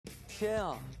天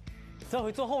啊！这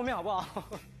回坐后面好不好？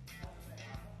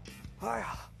哎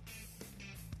呀，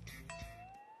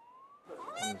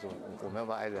他们坐，我们要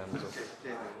不要挨着他们坐？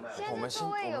现在座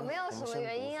位有没有什么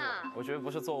原因啊？我觉得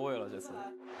不是座位了，这次。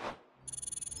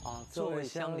啊，座位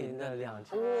相邻的两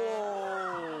条。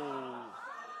哦，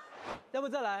要不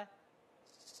再来？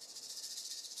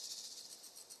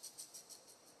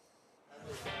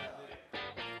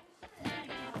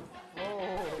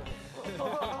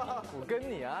哦，我跟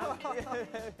你啊。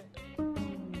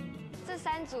这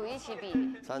3组一起比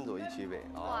，3组一起比。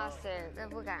哇塞，这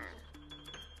不敢。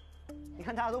你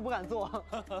看大家都不敢坐。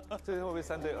这个会不会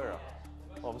3对2啊？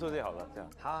我们坐这好了，这样。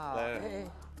好，来，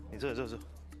你坐。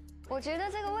我觉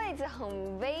得这个位置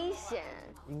很危险。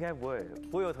应该不会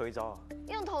有头一招啊。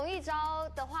用同一招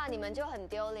的话，你们就很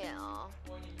丢脸哦。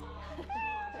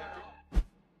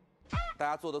大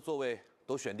家坐的座位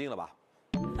都选定了吧？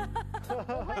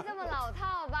不会这么老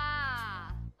套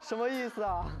吧？什么意思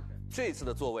啊？这一次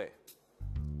的座位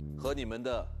和你们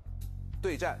的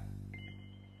对战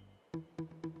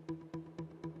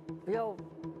不要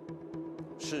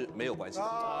是没有关系的。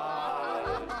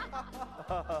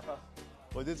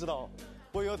我就知道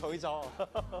不会有头一招。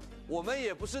我们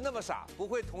也不是那么傻，不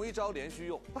会同一招连续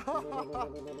用。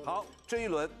好，这一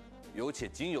轮有且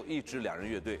仅有一支2人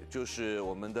乐队，就是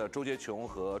我们的周杰琼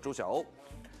和周晓鸥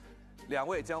，2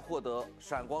位将获得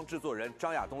闪光制作人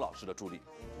张亚东老师的助力。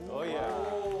可以。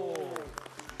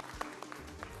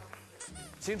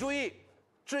请注意，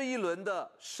这一轮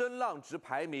的声浪值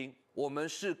排名，我们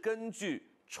是根据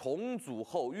重组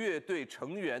后乐队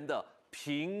成员的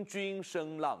平均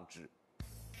声浪值。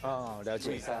啊，了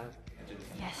解。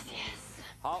Yes。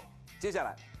好，接下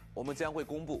来我们将会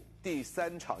公布第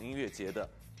3场音乐节的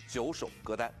9首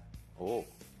歌单。哦，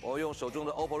我用手中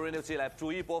的 OPPO Reno 7来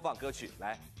逐一播放歌曲，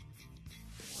来。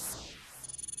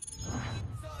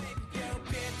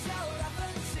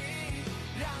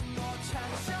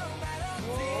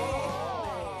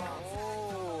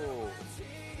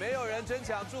没有人争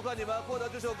抢，祝贺你们获得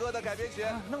这首歌的改编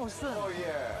权。那么顺。哦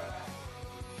耶！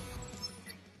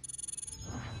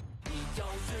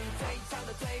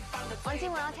王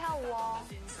今晚要跳舞哦。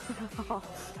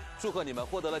祝贺你们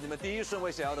获得了你们第1顺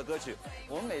位想要的歌曲。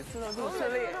我们每次都这么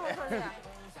顺利。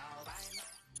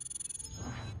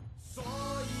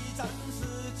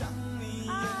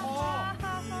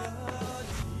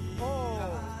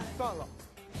算了。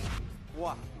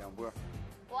哇，2波。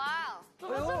哇哦，怎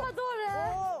么这么多人？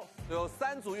有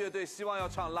3组乐队希望要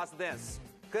唱《Last Dance》，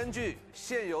根据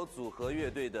现有组合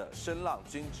乐队的声浪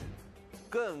均值，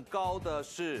更高的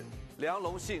是梁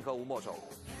龙信和吴莫愁。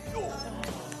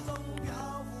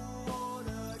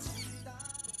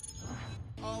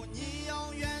哦，你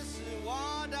永远是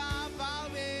我的宝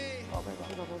贝，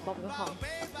宝贝好。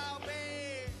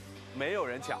没有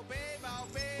人抢，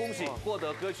恭喜获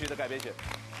得歌曲的改编权。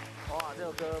哇，这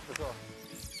首歌不错。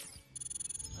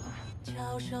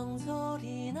桥上走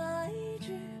的那一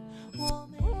句我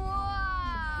没。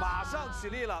哇！马上起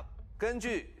立了。根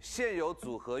据现有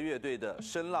组合乐队的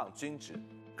声浪均值，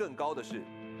更高的是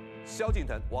萧敬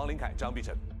腾、王林凯、张碧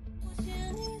晨。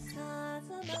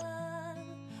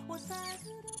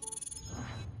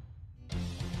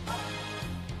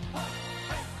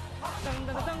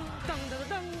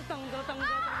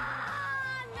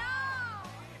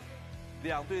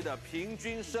2队的平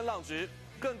均声浪值，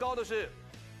更高的是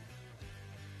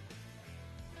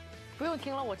不用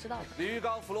听了，我知道。李玉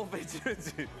刚、芙蓉飞机人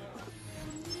机。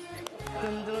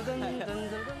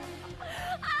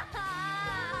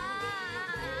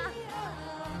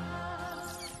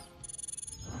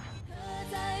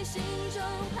在心中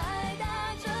拍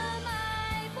打着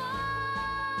脉搏。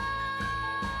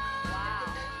哇！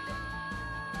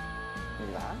你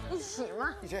来。一起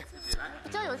吗？一起。比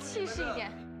较有气势一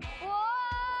点。哇！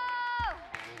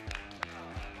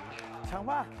抢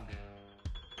吧！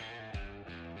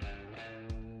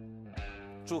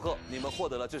祝贺你们获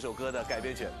得了这首歌的改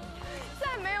编权。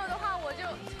再没有的话，我就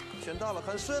选到了，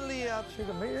很顺利啊。这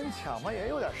个没人抢嘛，也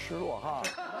有点失落哈。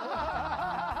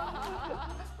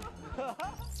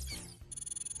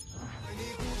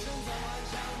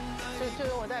就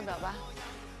由我代表吧。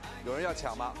有人要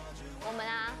抢吗？我们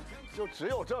啊，就只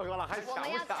有这个了，还抢我们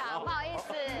要抢，不好意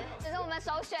思，这是我们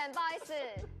首选，不好意思。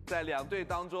在2队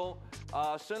当中，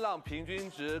声浪平均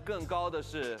值更高的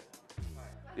是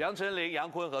杨丞琳、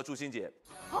杨坤和朱新杰。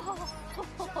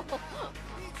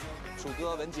楚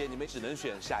歌、文杰，你们只能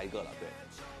选下一个了。对，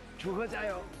楚歌加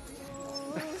油！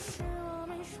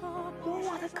有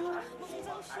我的歌，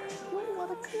有我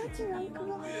的歌，竟然歌。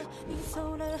你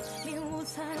走了，面无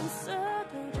彩色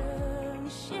的人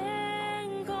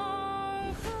先空。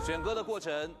选歌的过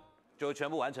程就全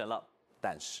部完成了。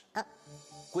但是，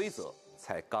规则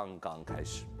才刚刚开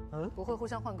始。不会互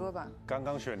相换歌吧？刚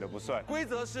刚选的不算。规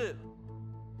则是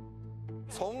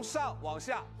从上往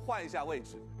下换一下位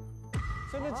置。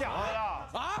真的假的啦？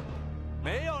啊？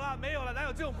没有了，没有了，哪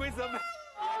有这种规则？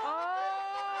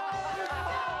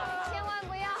千万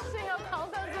不要这个旁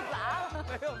分去砸了。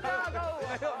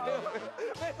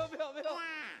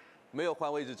没有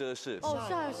换位置这个事。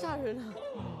哦，吓人啊！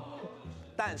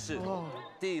但是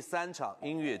第3场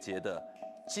音乐节的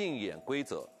竞演规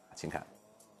则，请看。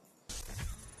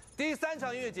第3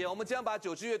场音乐节，我们将把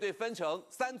9支乐队分成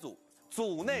3组，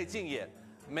组内竞演，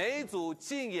每组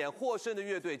竞演获胜的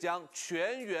乐队将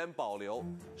全员保留，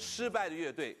失败的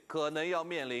乐队可能要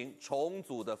面临重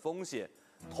组的风险，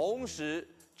同时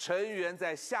成员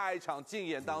在下一场竞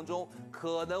演当中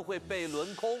可能会被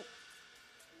轮空。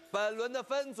本轮的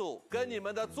分组跟你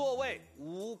们的座位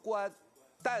无关，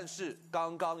但是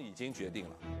刚刚已经决定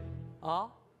了。啊？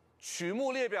曲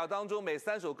目列表当中每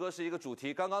3首歌是一个主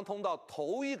题，刚刚通到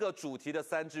头一个主题的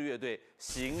3支乐队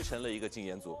形成了一个竞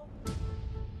演组。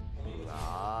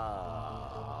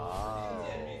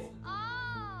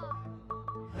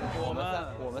我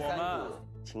们3组，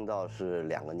青道是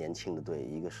2个年轻的队，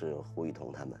一个是胡雨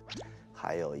桐他们，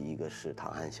还有一个是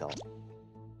唐汉霄。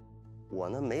我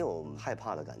呢没有害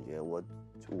怕的感觉，我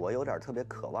有点特别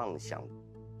渴望想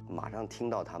马上听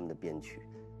到他们的编曲。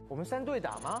我们3队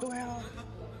打吗？对啊，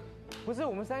不是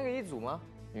我们3个一组吗？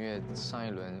因为上一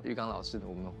轮玉刚老师的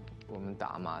我们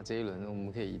打嘛，这一轮我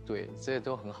们可以一队，这些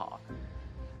都很好啊。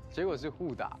结果是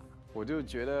互打，我就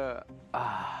觉得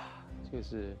啊，就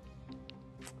是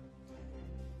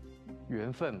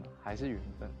缘分嘛，还是缘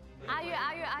分。阿月，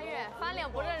翻脸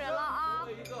不认人了啊！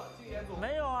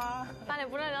没有啊，翻脸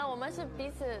不认人，我们是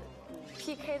彼此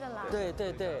PK 的啦。对，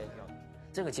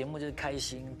这个节目就是开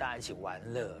心，大家一起玩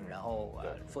乐，然后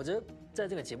否则在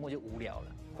这个节目就无聊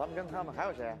了。咱们跟他们还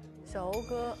有谁？小欧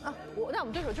哥啊，那我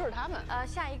们对手就是他们。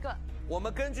下一个，我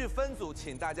们根据分组，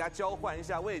请大家交换一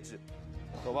下位置。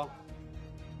走吧。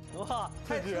哇，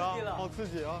太刺激了，好刺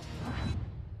激啊！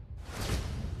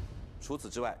除此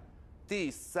之外，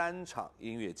第3场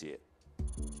音乐节，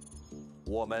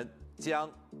我们将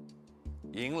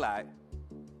迎来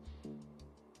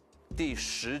第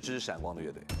10支闪光的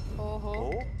乐队。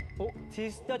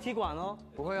要踢馆哦。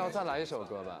不会要再来一首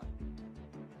歌吧？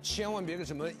千万别个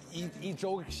什么一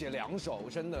周写2首，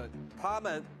真的。他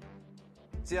们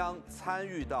将参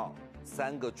与到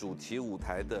3个主题舞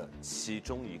台的其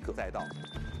中一个赛道。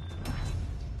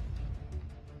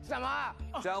什么？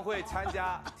将会参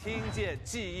加《听见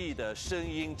记忆的声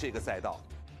音》这个赛道。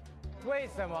为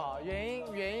什么？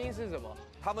原因是什么？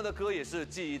他们的歌也是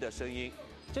记忆的声音，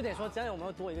就得说将来我们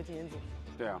要多一个竞演组。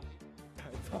对啊。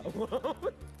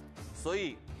所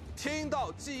以听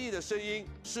到记忆的声音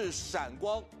是闪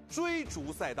光追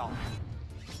逐赛道。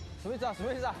什么意思啊？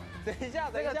等一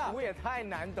下，这个图也太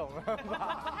难懂了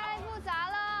吧？太复杂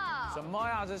了。什么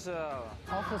呀？这是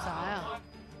好复杂呀！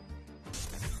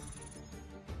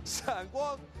闪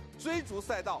光追逐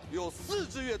赛道有4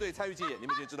支乐队参与竞演，你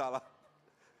们已经知道了。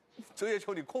周叶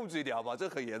秋，你控制一点好不好？这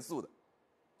很严肃的。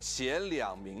前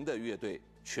2名的乐队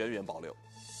全员保留。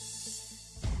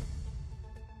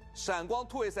闪光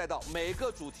突围赛道每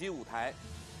个主题舞台，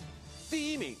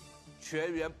第1名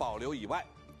全员保留以外，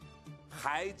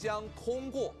还将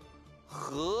通过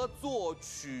合作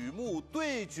曲目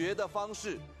对决的方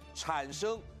式，产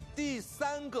生第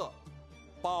3个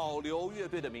保留乐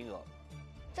队的名额。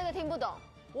这个听不懂，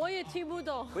我也听不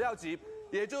懂。不要急，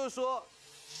也就是说，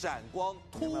闪光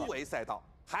突围赛道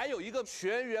还有一个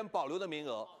全员保留的名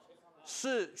额，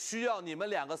是需要你们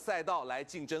2个赛道来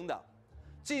竞争的。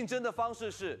竞争的方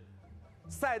式是，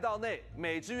赛道内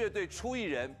每支乐队出1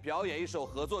人表演1首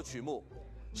合作曲目，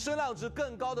声浪值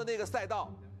更高的那个赛道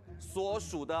所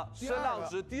属的声浪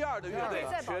值第2的乐队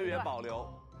全员保留。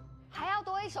还要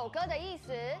多1首歌的意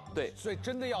思？对，所以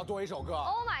真的要多1首歌。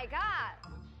Oh my god！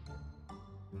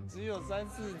只有3、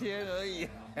4天而已。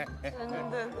真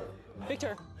的。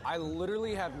Victor， I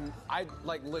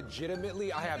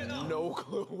legitimately I have no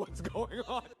clue what's going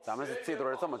on。咱们是这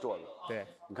队这么做的。对，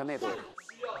你看那队。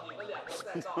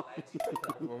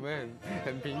我们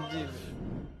很平静。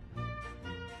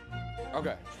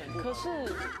OK。可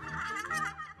是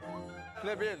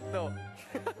那边很逗，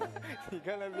你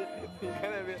看那边。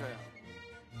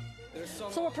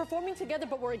So we're performing together,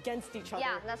 but we're against each other.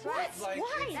 Yeah, that's right.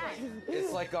 Why?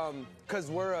 It's like cause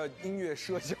we're a 音乐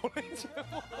社交类节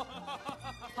目。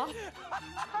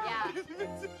Yeah.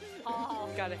 好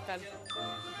 ，got it。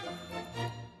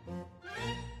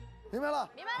明白了。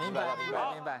明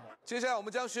白。接下来我们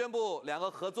将宣布2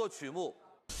个合作曲目。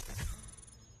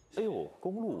哎呦，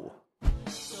公路。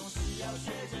总是要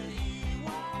学着遗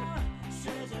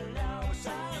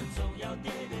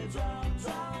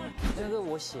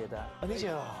写的。你写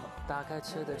的？打开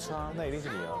车的窗，那一定是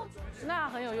你啊。那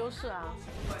很有优势啊。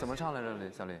怎么唱来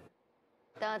着，小李？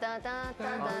哒哒哒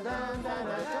哒哒哒哒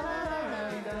哒，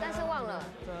但是忘了。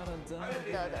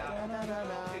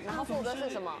然后副歌是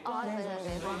什么？哦，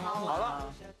对。好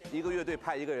了，一个乐队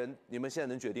派一个人，你们现在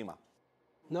能决定吗？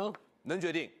能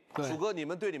决定。楚哥，你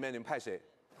们队里面你们派谁？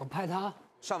我派他。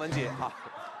尚雯婕哈。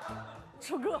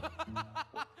楚哥。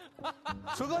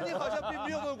楚哥，你好像并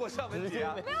没有问过尚雯婕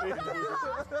啊。没有。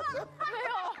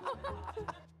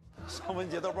尚雯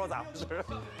婕都不知道咋回事，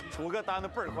楚哥答应的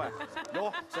倍儿快。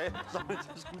有谁？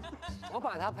我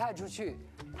把他派出去，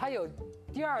他有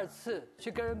第2次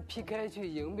去跟人 PK 去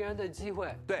赢别人的机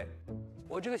会。对，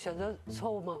我这个选择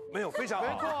错误吗？没有，非常好。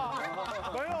没错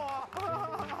啊，没有啊。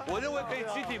我认为可以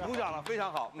集体鼓掌了，非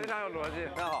常好，非常有逻辑，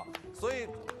非常好。所以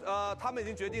他们已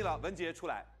经决定了，雯婕出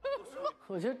来。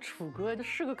我觉得楚哥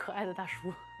是个可爱的大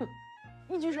叔，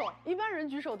一举手，一般人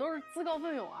举手都是自告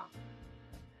奋勇啊。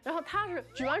然后他是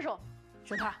举完手，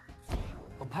选他，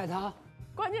我派他。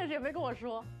关键是也没跟我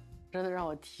说，真的让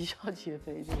我啼笑皆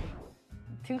非，就是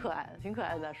挺可爱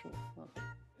的大叔。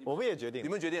我们也决定，你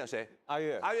们决定谁？阿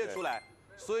月出来，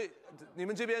所以你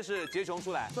们这边是杰雄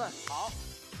出来。对，好。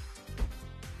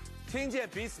听见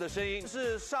彼此的声音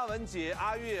是尚雯婕、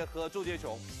阿月和周杰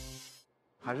雄。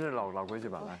还是老规矩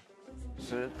吧，来，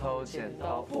石头剪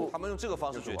刀布。他们用这个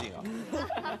方式决定啊。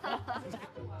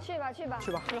去吧。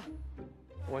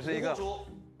我是一个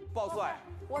鲍帅，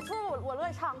我出我乐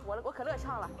意唱，我可乐意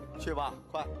唱了。去吧，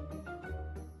快。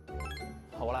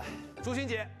好，我来。朱欣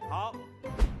姐，好。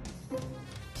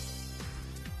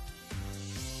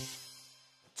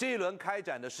这一轮开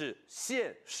展的是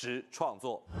限时创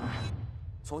作，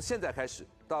从现在开始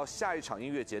到下一场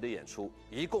音乐节的演出，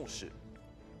一共是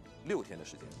6天的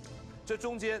时间。这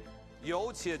中间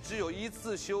有且只有1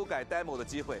次修改 demo 的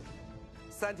机会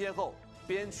，3天后。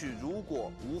编曲如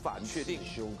果无法确定，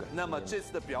那么这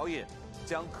次的表演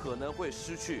将可能会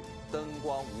失去灯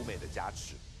光舞美的加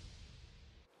持。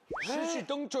失去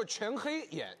灯就全黑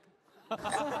演，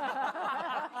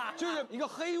就是一个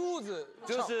黑屋子。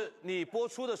就是你播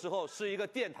出的时候是一个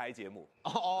电台节目。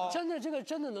哦，这个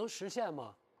真的能实现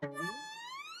吗？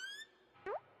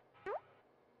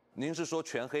您是说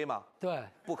全黑吗？对，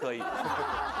不可以。兴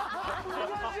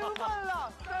奋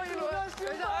了，这一轮兴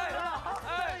奋了，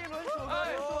这一轮楚哥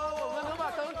你说我们能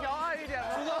把灯调暗一点吗？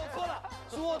楚哥，我错了，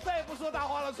楚我再也不说大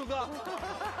话了，楚哥。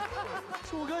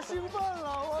楚哥兴奋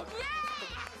了，我。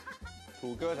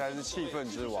楚哥才是气氛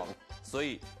之王，所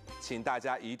以，请大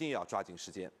家一定要抓紧时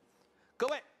间。各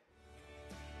位，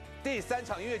第3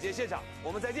场音乐节现场，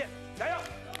我们再见，加油！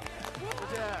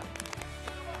再见。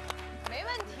没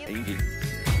问题。音频。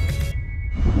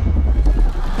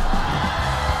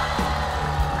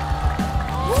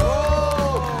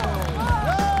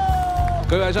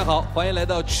各位晚上好，欢迎来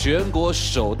到全国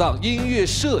首档音乐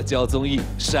社交综艺《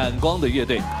闪光的乐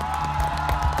队》。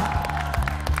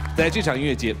在这场音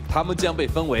乐节，他们将被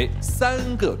分为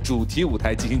3个主题舞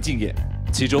台进行竞演，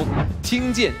其中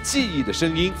听见记忆的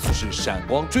声音是闪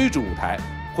光追逐舞台，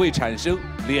会产生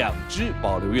2支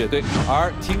保留乐队，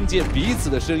而听见彼此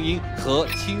的声音和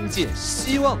听见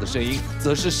希望的声音，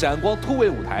则是闪光突围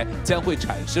舞台将会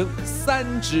产生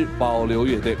3支保留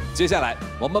乐队。接下来，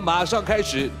我们马上开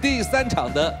始第3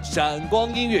场的闪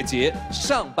光音乐节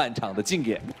上半场的竞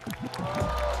演。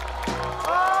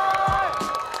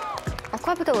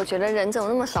怪不得我觉得人怎么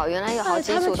那么少，原来有好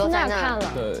几组都在那。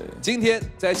对，今天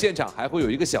在现场还会有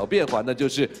一个小变化，那就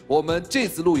是我们这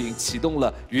次录影启动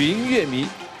了云乐迷。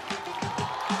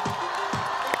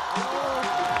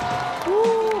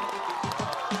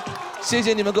谢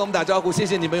谢你们跟我们打招呼，谢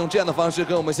谢你们用这样的方式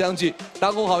跟我们相聚。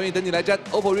当红好运等你来沾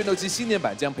 ，OPPO Reno7 新年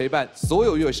版将陪伴所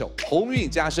有乐手鸿运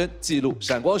加身，记录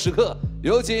闪光时刻。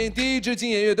有请第1支竞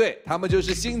演乐队，他们就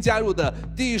是新加入的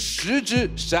第10支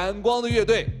闪光的乐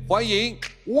队，欢迎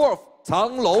Wolf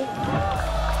藏龙。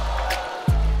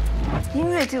音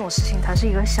乐这种事情它是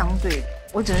一个相对的，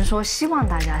我只能说希望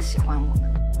大家喜欢我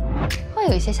们。会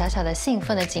有一些小小的兴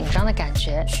奋的、紧张的感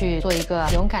觉，去做一个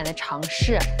勇敢的尝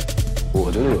试。我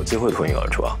觉得有机会脱颖而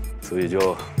出啊，所以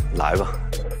就来吧。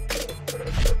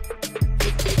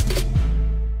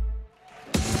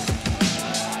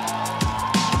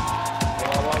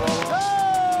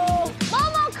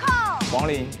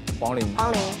黄龄，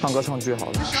唱歌唱剧好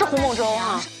了。是胡梦周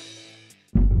啊。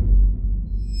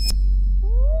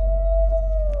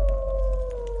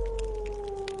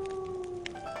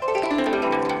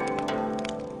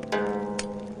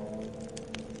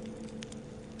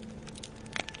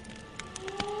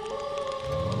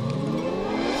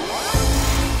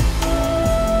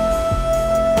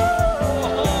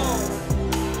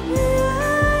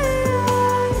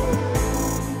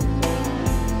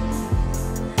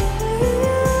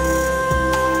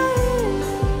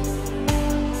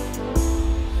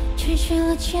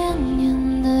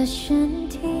身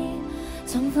体，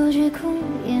从不觉哭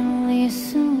眼里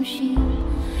苏醒，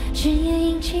深夜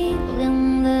引起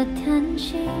凉的叹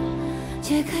息，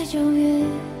解开旧约。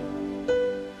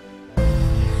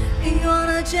遗忘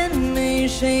了间没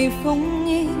谁封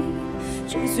印，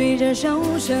追随着笑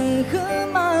声和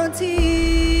马蹄，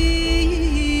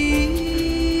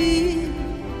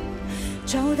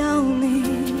找到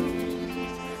你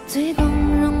最光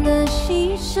荣的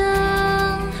牺牲，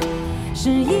是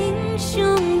英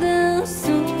雄的宿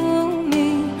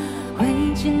命。挥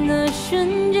剑的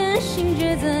瞬间，心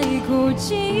却在哭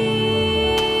泣。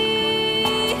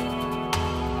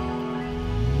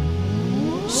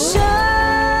生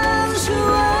是为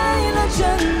了证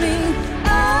明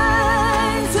爱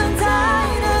存在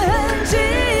的痕迹，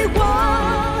或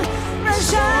燃烧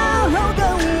更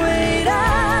伟大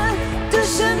的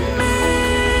生命。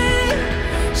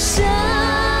生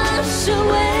是为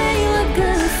了歌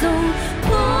颂破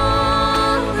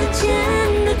了茧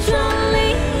的壮丽，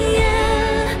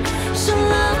生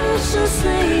了深邃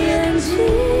眼睛，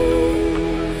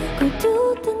孤独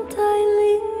等待黎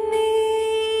明。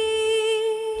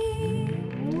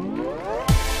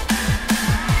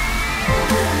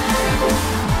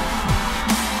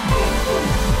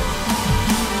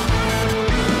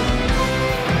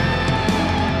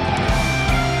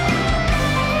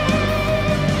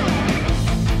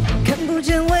看不见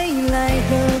未来和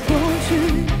过去，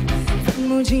分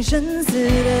不清生死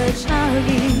的差异，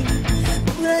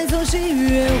不来做喜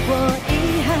悦或遗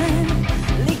憾，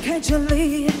离开这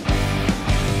里。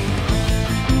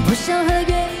不想和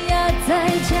月牙再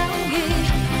交易，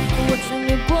我穿越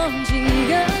过几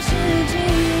个世纪，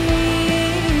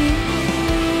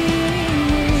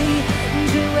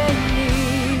只为你。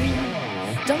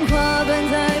当花瓣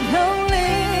在飘零，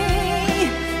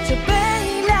这悲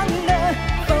凉的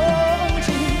风景，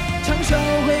长久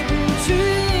回不去，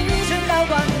直到光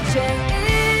牵引。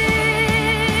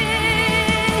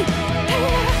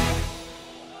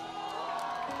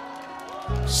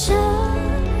生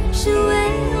是为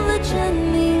了证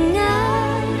明爱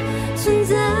存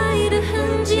在的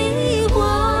痕迹，或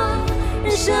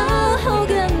燃烧后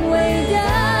更伟大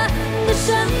的生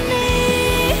命。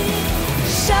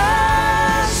生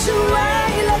是为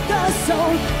了歌颂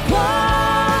光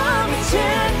明前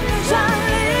的壮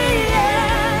丽，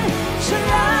生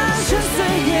让深邃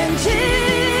眼睛。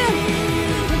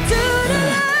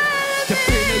它被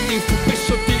了衣服，被手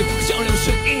递响亮声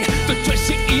音，对转线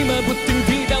一马不停蹄，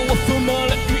让我抚摸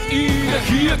了羽翼。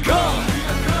Here I come,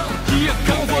 here I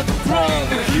come for the crown,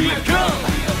 here I come,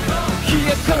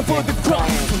 here I come for the crown。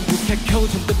从不开口，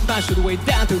从不把手的伟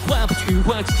大兑换，不去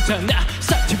换几刹那，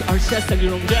上去而下，三里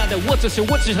容家的我，这是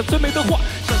我只想最美的话。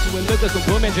像是为了歌颂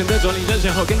破面前的壮丽，人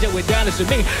生后更加伟大的使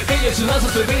命。黑夜是老师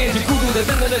随便年纪，孤独的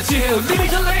等待着气候，黎明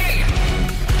这里。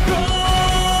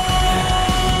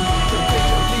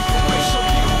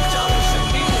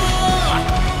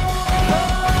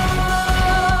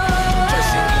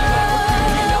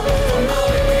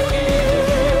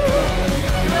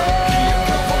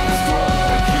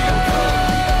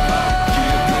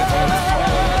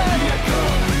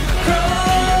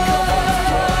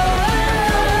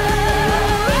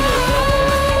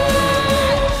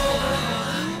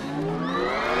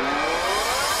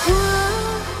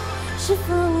是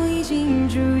否已经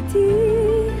注定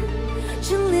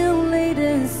是流泪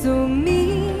的宿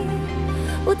命？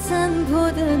我残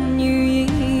破的女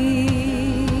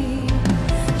影，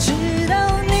直到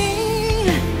你，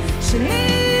是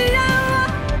你让我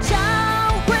找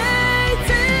回自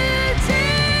己。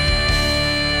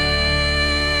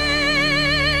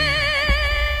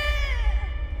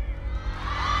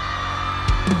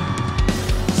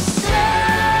生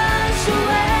是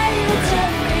为了证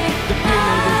明爱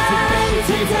存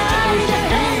在的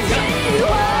痕迹，或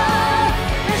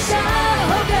燃烧后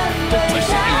更伟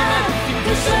大的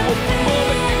生命。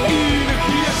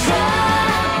生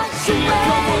是为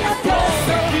了歌颂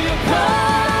光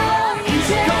明前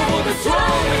的壮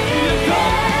丽，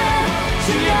是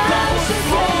让生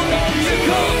活的意义。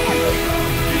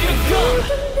等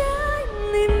待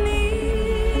黎明。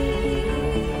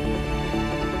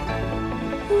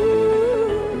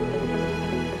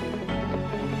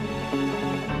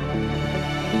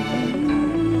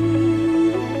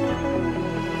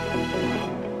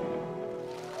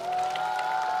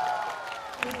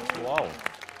哇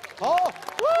哦，好，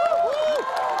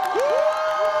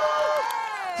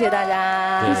谢谢大家，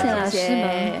谢谢老师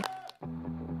们。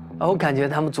我感觉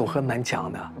他们组合蛮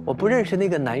强的。我不认识那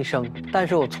个男生，但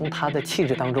是我从他的气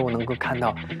质当中，我能够看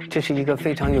到，这是一个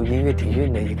非常有音乐底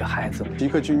蕴的一个孩子。吉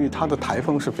克隽逸他的台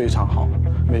风是非常好，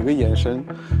每个眼神，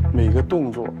每个动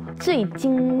作。最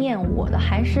惊艳我的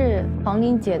还是黄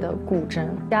玲姐的古筝，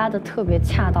压得特别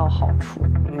恰到好处，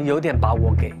有点把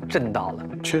我给震到了。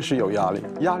确实有压力，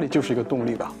压力就是一个动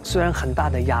力吧。虽然很大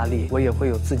的压力，我也会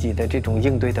有自己的这种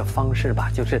应对的方式吧，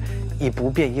就是以不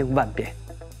变应万变。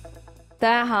大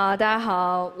家好，大家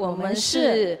好，我们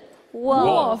是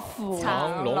卧虎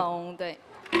藏龙，对。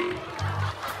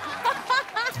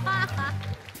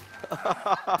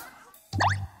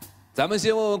咱们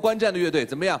先问问观战的乐队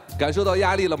怎么样？感受到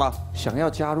压力了吗？想要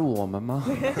加入我们吗？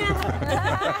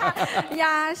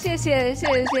呀，谢谢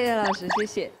老师，谢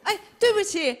谢。哎，对不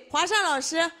起，华山老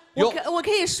师，我可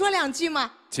以说2句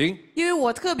吗？请。因为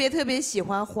我特别喜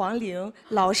欢黄龄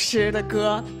老师的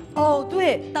歌。哦，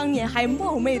对，当年还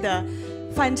冒昧的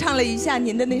翻唱了一下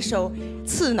您的那首《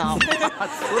刺挠》。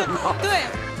刺挠。对。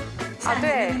啊，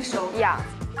对，呀。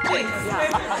对。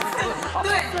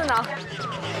对。刺挠。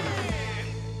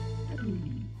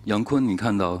杨坤，你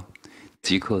看到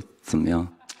吉克怎么样？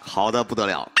好的不得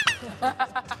了。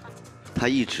他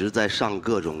一直在上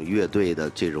各种乐队的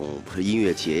这种音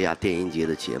乐节呀、电音节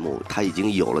的节目，他已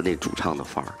经有了那主唱的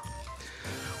范儿了。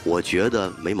我觉得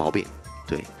没毛病，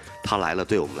对他来了，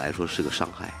对我们来说是个伤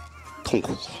害，痛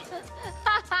苦。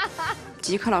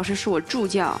吉克老师是我助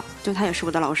教，就他也是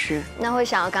我的老师。那会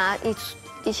想要跟他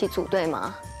一起组队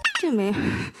吗？这没。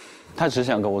他只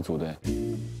想跟我组队。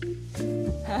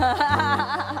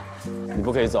你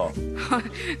不可以走。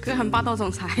哥很霸道总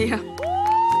裁呀。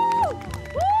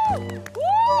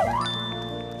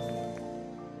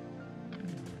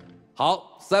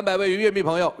好，300位乐迷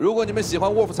朋友，如果你们喜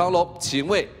欢卧虎藏龙，请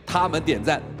为他们点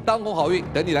赞。当红好运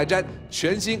等你来沾，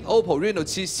全新 OPPO Reno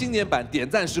 7新年版点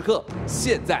赞时刻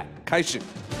现在开始。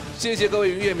谢谢各位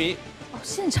云乐迷。哦，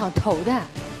现场投的，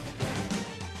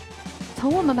投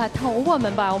我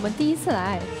们吧，我们第一次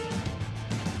来。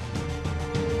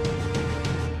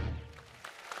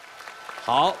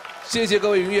好，谢谢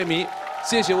各位云乐迷，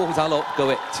谢谢卧虎藏龙，各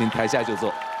位请台下就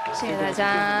坐。谢谢大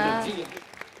家。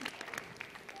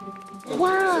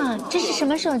哇，这是什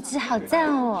么手机？好赞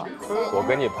哦！我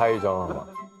给你拍一张好吗？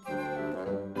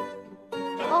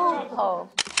哦。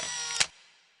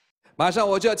马上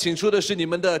我就要请出的是你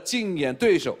们的竞演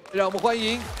对手，让我们欢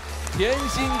迎甜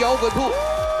心摇滚兔、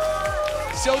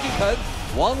萧敬腾、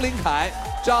王林凯、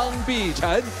张碧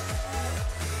晨。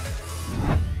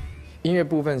音乐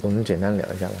部分我们简单聊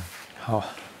一下吧。好，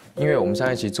因为我们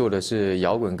上一期做的是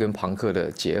摇滚跟朋克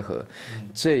的结合，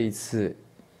这一次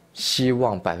希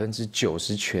望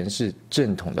90%全是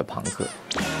正统的朋克。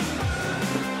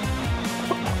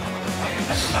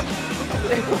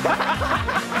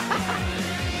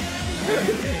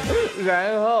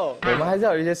然后我们还是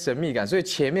要有一些神秘感，所以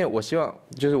前面我希望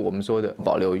就是我们说的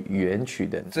保留原曲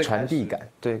的传递感。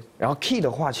对，然后 key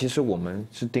的话，其实我们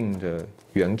是定的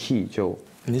原 key 就。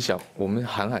你想，我们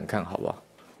喊喊看好不好？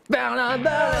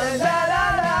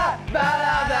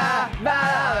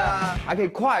还可以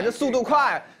快，这速度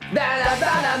快。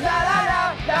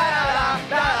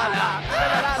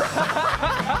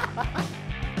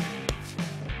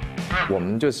我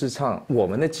们就是唱我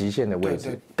们的极限的位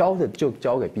置，高的就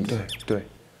交给 B。对，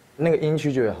那个音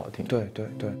区就会好听。对。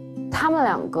他们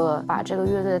2个把这个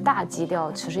乐队的大基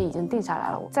调其实已经定下来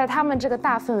了，在他们这个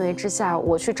大氛围之下，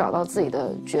我去找到自己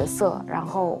的角色，然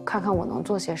后看看我能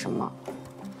做些什么。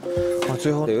哇，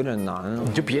最后有点难啊！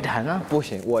你就别弹啊！不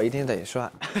行，我一定得帅。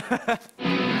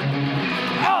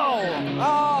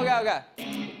OK。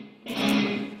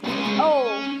哦，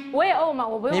我也哦吗？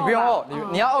我不用。你不用哦，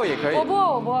你要哦也可以。我不。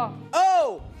哦。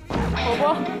我不。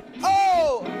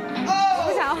哦。我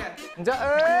不想。你这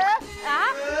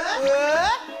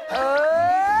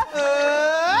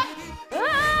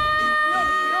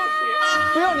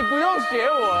不用，你不用学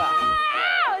我了。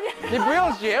你不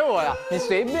用学我了，你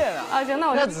随便了。啊，行，那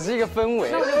我那只是一个氛围。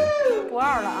那我就不2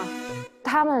了啊。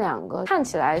他们2个看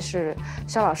起来是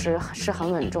肖老师是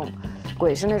很稳重，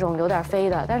鬼是那种有点飞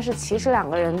的，但是其实2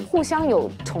个人互相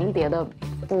有重叠的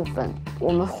部分，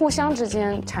我们互相之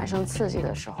间产生刺激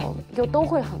的时候，又都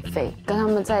会很飞。跟他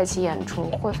们在一起演出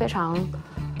会非常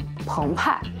澎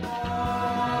湃。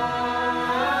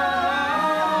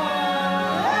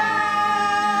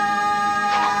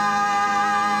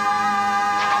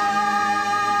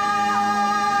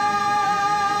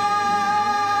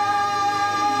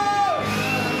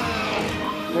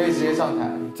可以直接上台，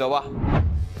走吧。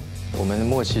我们的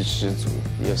默契十足，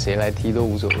有谁来踢都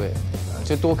无所谓，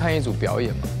就多看一组表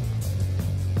演嘛。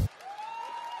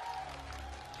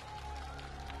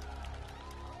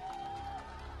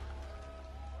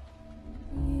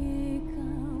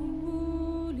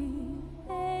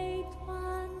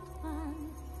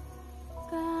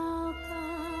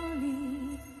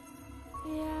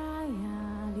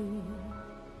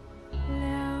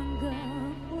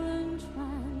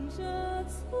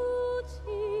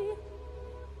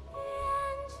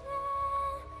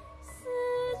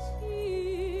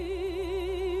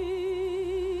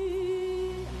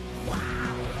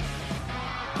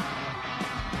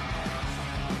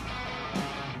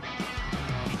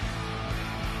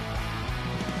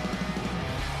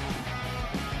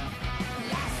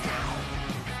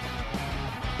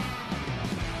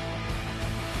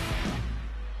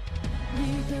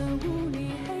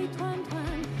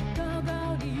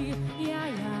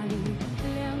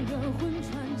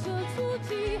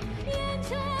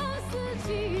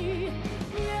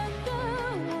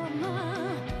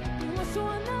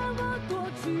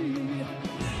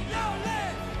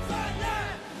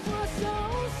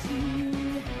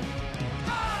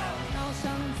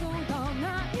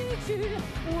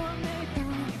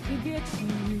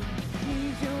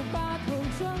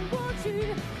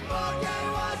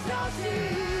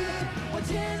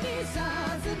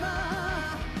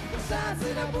啥子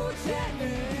都不欠你，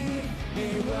你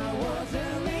问我这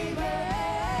里没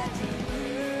证据。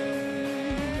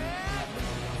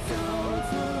走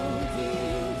走停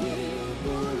停不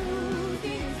如定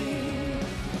定，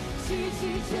凄凄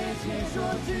切切说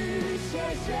句谢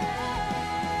谢。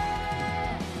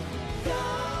等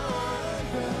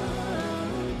等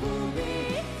不必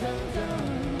等等，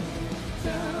等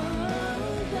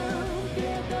等别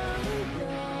等等。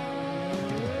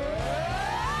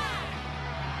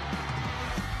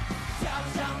跳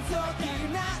上走的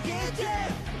那一天，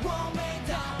我没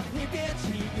到，你别起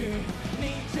晕，你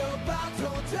就把头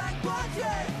转过去。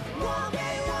我给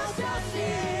我消息，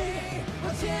我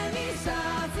欠你啥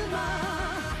子嘛？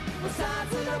我啥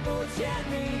子都不欠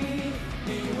你，你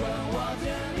问我这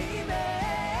里没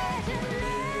证据。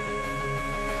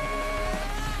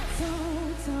走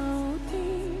走停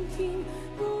停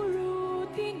不如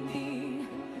定定，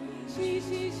凄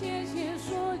凄切切说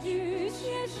句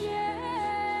谢谢。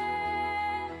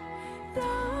等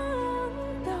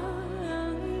等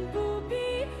不必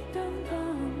等等，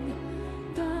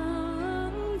等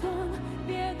等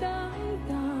别等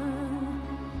等。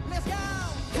Let's go。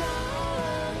等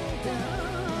等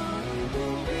不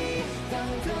必等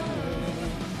等，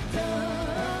等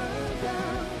等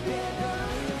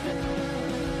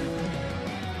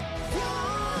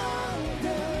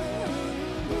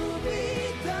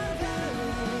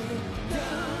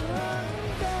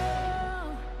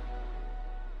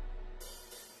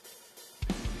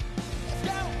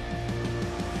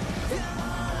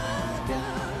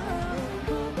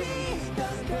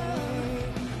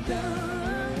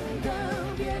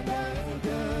别等等。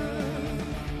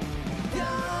等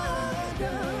等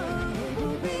不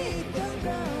必等等，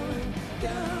等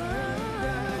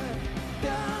等。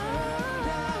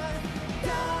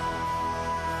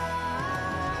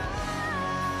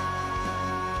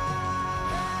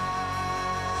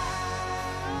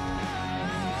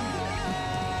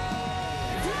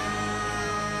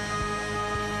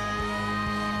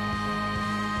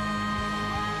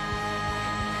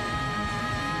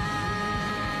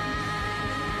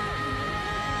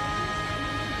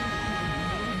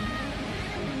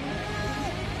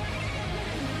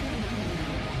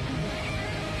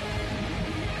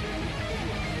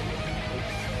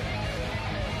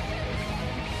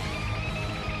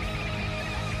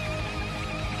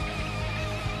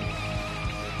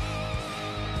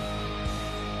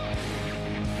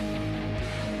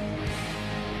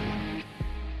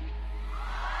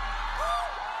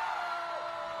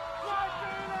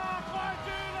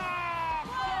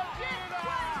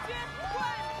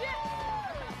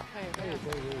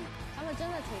他们真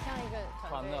的挺像一个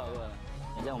团队的。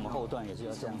你在我们后段也是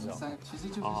要这样子哦。其实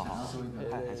就是想要做一个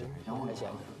抬起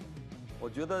来。我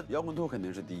觉得摇滚兔肯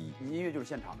定是第一，音乐就是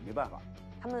现场，没办法。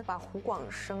他们把《胡广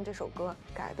生》这首歌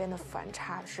改编的反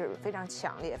差是非常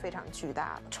强烈、非常巨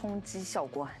大的，冲击效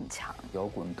果很强。摇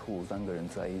滚兔3个人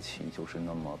在一起就是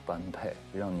那么般配，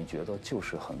让你觉得就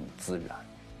是很自然。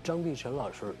张碧晨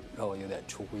老师让我有点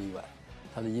出乎意外，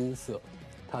他的音色，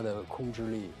他的控制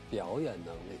力、表演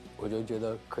能力，我就觉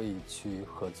得可以去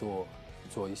合作，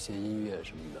做一些音乐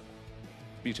什么的。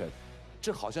碧晨，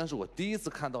这好像是我第一次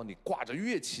看到你挂着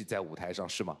乐器在舞台上，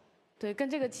是吗？对，跟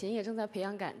这个琴也正在培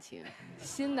养感情，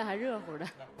新的还热乎的。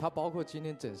他包括今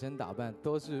天整身打扮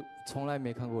都是从来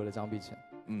没看过的张碧晨。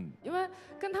因为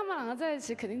跟他们两个在一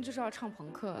起，肯定就是要唱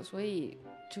朋克，所以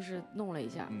就是弄了一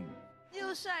下。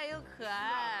又帅又可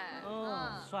爱，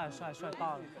帅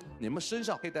爆了！你们身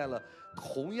上佩戴了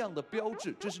同样的标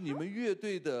志，这是你们乐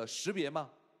队的识别吗？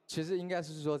其实应该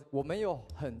是说，我们有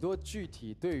很多具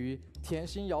体对于甜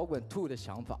心摇滚兔的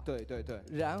想法。对。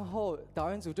然后导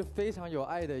演组就非常有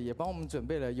爱的，也帮我们准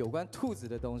备了有关兔子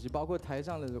的东西，包括台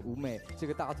上的舞美这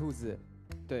个大兔子。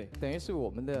对，等于是我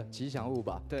们的吉祥物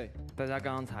吧。对，大家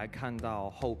刚刚才看到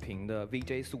后屏的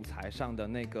VJ 素材上的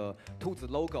那个兔子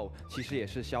logo， 其实也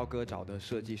是肖哥找的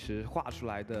设计师画出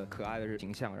来的可爱的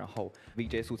形象，然后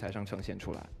VJ 素材上呈现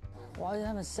出来。哇，而且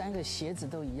他们3个鞋子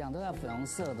都一样，都是粉红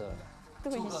色的。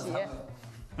对鞋，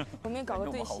我们也搞个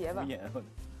对鞋吧。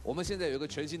我们现在有一个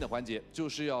全新的环节，就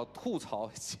是要吐槽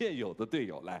现有的队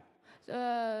友。来，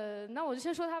那我就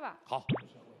先说他吧。好。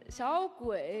小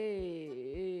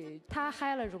鬼他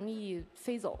嗨了容易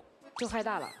飞走，就嗨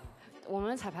大了。我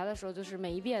们彩排的时候就是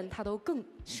每一遍他都更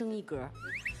升一格，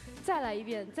再来一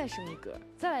遍再升一格，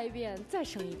再来一遍再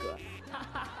升一格。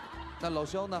那老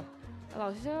肖呢？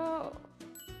老肖，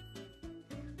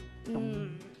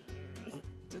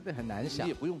真的很难想。你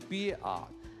也不用憋啊。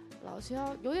老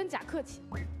肖有点假客气。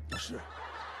是。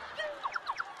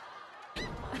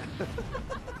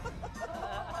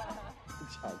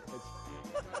假客气。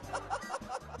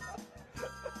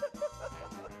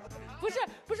不是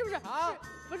啊，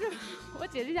不是，我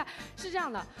解释一下，是这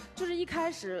样的，就是一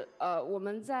开始我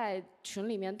们在群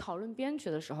里面讨论编曲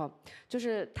的时候，就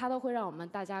是他都会让我们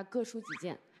大家各抒己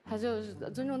见，他就是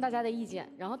尊重大家的意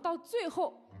见，然后到最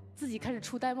后自己开始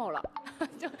出 demo 了。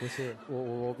不是，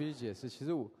我必须解释，其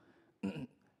实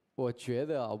我觉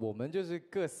得啊，我们就是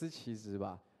各司其职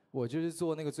吧，我就是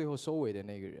做那个最后收尾的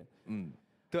那个人。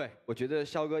对，我觉得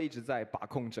肖哥一直在把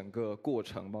控整个过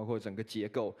程，包括整个结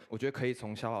构，我觉得可以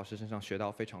从肖老师身上学到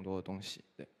非常多的东西。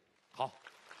对，好，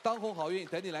当红好运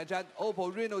等你来沾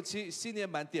 ，OPPO Reno 7新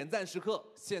年版点赞时刻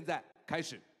现在开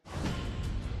始。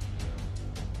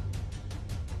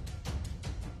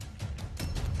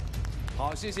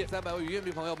好，谢谢300位语音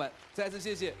迷朋友们，再次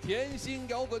谢谢甜心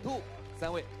摇滚兔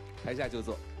3位，台下就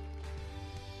坐。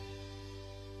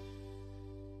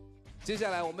接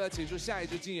下来我们要请出下一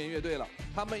支竞演乐队了，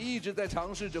他们一直在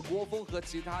尝试着国风和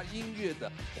其他音乐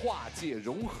的跨界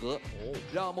融合。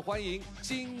让我们欢迎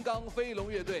金刚飞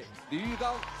龙乐队，李玉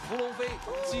刚、芙蓉飞、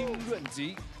金润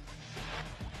吉。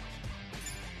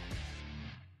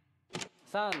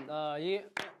3、2、1，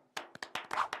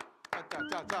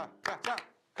炸，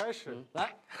开始。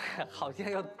来，好像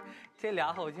要这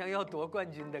俩好像要夺冠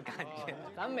军的感觉。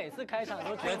咱每次开场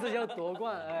都觉得自己要夺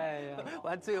冠，哎呀，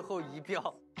完最后一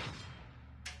票。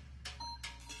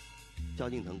萧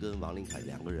敬腾跟王琳凯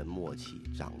2个人默契，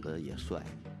长得也帅。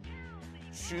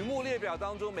曲目列表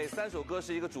当中每3首歌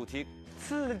是一个主题，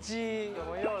刺激。怎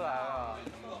么又来了？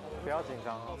不要紧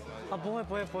张啊！不会，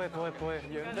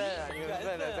缘分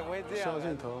的，怎么会这样？萧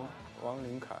敬腾、王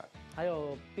琳凯，还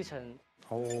有碧晨。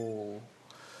哦，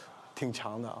挺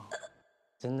强的啊！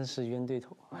真的是冤对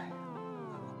头，哎。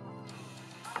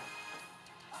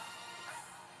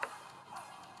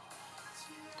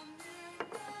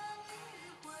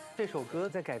这首歌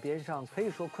在改编上可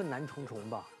以说困难重重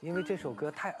吧，因为这首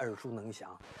歌太耳熟能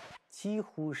详，几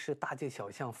乎是大街小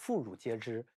巷妇孺皆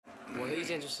知。我的意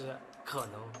见就是，可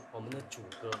能我们的主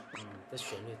歌，的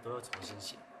旋律都要重新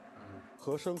写。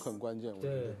和声很关键。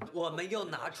对，我们要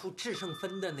拿出制胜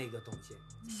分的那个东西。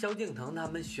萧敬腾他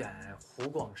们选胡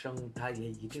广生，他也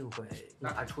一定会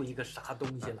拿出一个啥东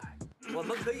西来。我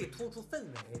们可以突出氛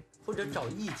围，或者找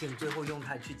意境，最后用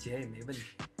它去结也没问题。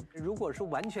如果是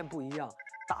完全不一样，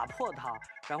打破它，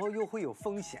然后又会有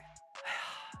风险。哎呀，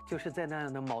就是在那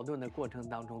样的矛盾的过程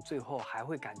当中，最后还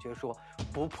会感觉说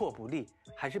不破不立，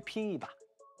还是拼一把。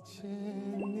千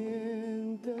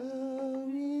年等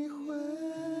一回。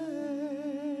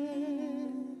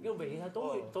因为尾音它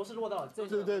都是落到这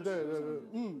个。对，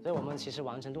所以我们其实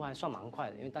完成度还算蛮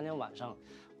快的，因为当天晚上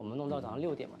我们弄到早上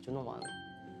6点嘛，就弄完了。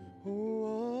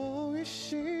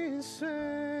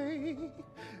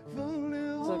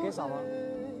这给少吗？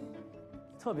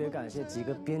特别感谢吉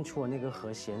哥编出了那个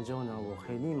和弦之后呢，我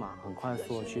可以立马很快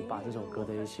速去把这首歌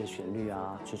的一些旋律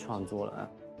啊去创作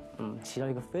了，起到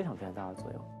一个非常大的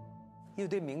作用。乐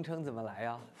队名称怎么来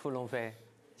呀？傅龙飞，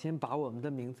先把我们的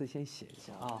名字先写一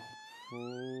下啊。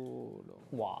芙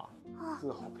蓉，哇，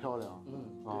字好漂亮。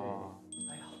对，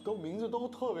哎呀，都名字都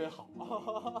特别好。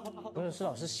不是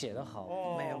老师写的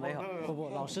好，没有，不，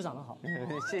老师长得好。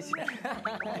谢谢。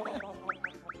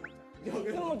有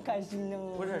这么开心呢？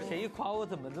不是，谁一夸我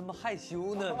怎么这么害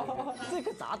羞呢？这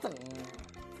个咋整？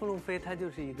傅龙飞他就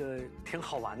是一个挺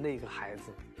好玩的一个孩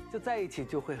子，就在一起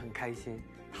就会很开心，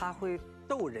他会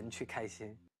逗人去开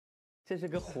心。这是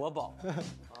个活宝，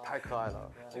太可爱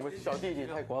了，我们小弟弟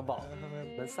太活宝。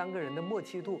我们3个人的默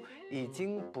契度已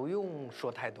经不用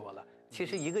说太多了，其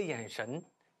实一个眼神，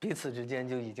彼此之间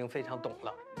就已经非常懂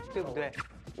了，对不对？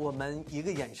我们一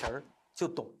个眼神就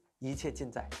懂，一切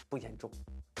尽在不言中。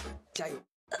加油！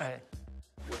哎，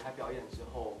舞台表演之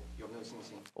后有没有信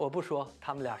心？我不说，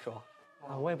他们俩说。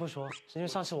我也不说，因为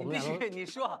上次我们两个，你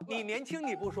说，你年轻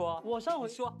你不说，我上回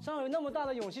那么大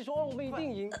的勇气说，我们一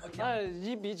定赢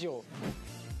，1比9，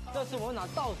这次我拿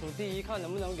倒数第1，看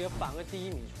能不能给反个第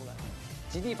1名出来，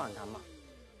极地反弹嘛。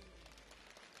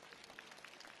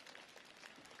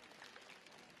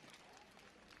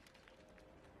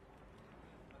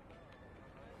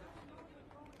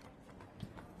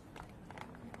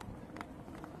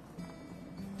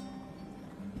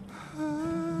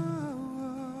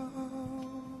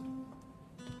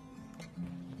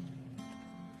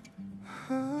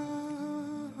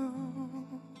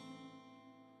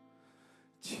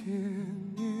千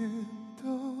年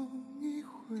等一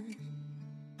回，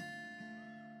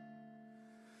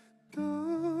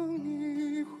等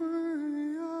一回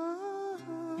啊，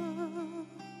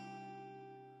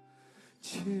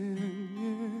千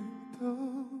年等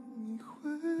一回，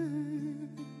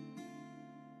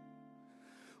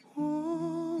我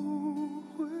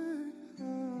会啊。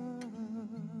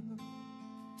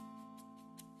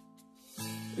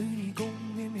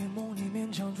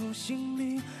心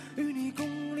里，与你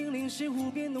共领领西湖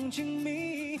边浓情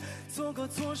蜜，做个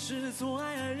错事做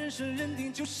爱爱，人生认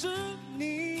定就是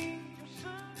你。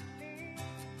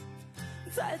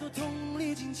再多痛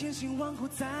历经千辛万苦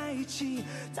在一起，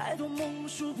再多梦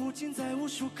数不尽，在无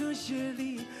数个夜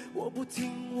里，我不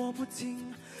停，我不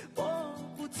停，我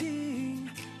不停。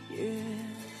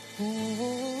我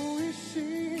已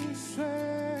心碎，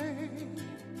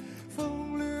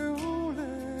风流泪，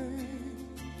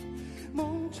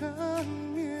梦缠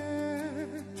绵，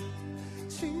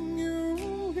情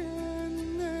有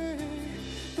缘内，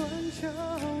断桥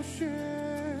雪，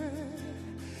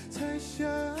才下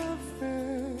飞，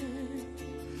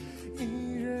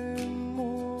一人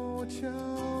莫憔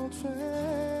悴。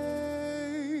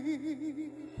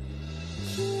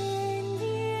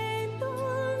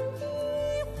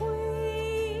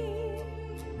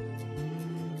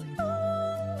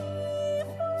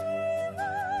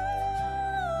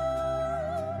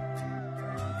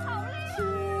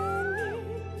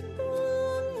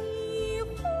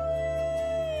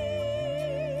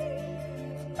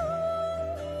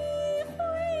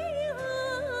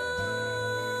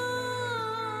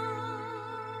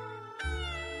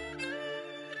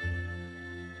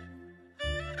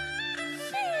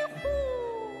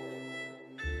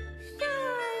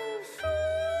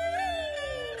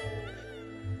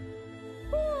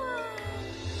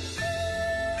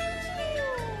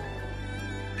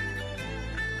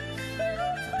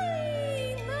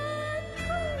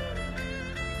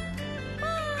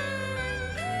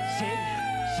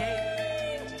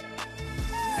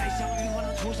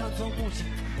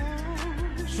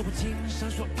说不清闪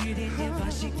烁一点点繁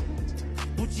星，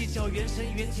不计较缘深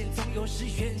缘浅，总有时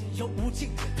缘有无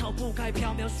尽，逃不开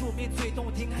缥缈宿命，最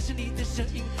动听还是你的声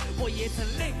音。我也曾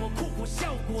累过哭过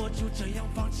笑过，就这样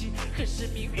放弃，可是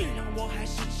命运让我还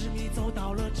是执迷走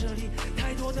到了这里。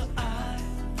太多的爱，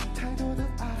太多的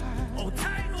爱，哦，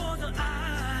太多的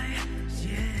爱，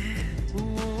我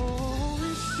已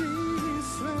心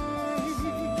碎。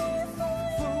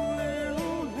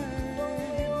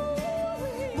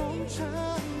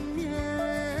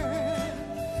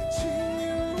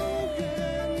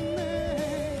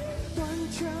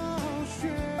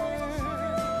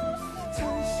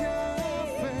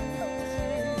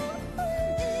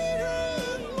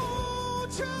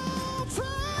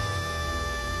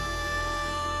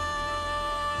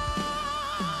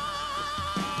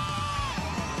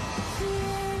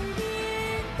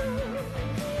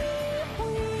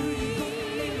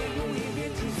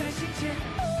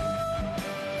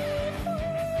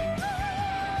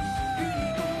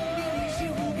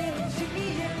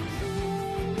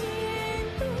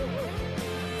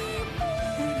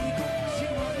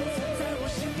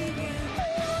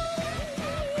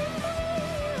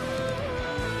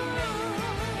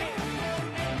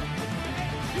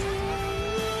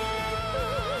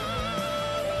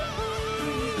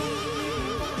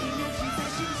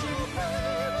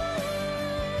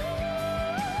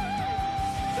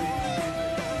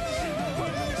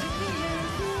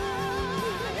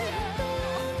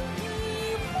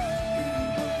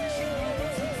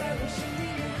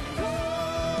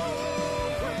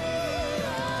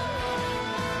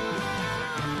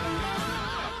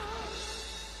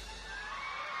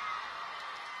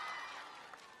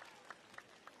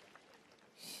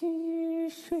细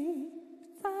水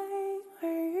在耳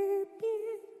边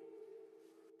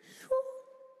说，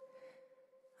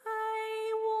爱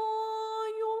我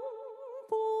永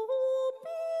不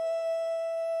变。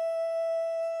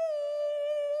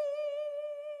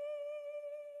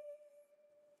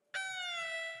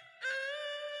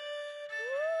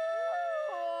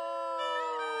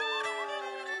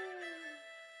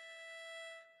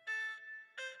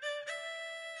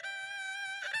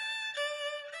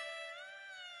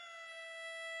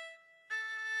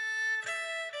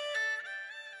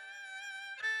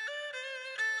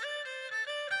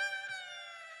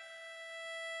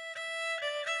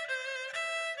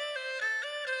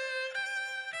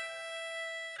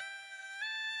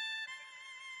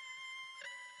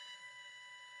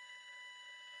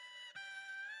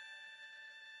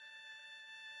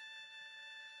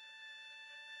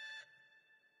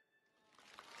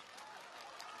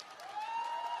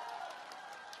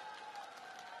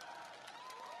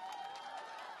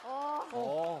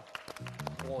哦，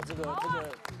我这个，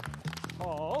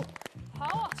哦，好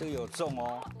啊，这个有重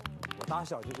哦，我打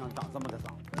小就想长这么的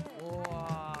长。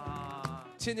哇，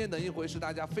千年等一回是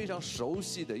大家非常熟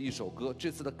悉的一首歌，这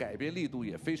次的改编力度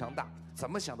也非常大。怎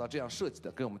么想到这样设计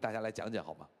的？跟我们大家来讲讲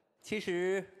好吗？其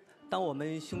实，当我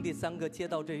们兄弟三个接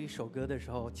到这一首歌的时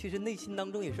候，其实内心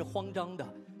当中也是慌张的，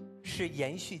是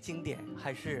延续经典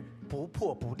还是不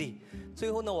破不立？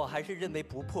最后呢，我还是认为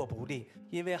不破不立，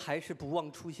因为还是不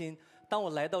忘初心。当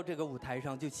我来到这个舞台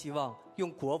上，就希望用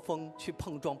国风去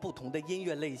碰撞不同的音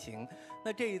乐类型。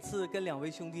那这一次跟2位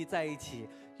兄弟在一起，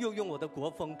又用我的国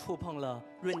风触碰了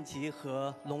润吉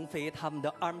和龙飞他们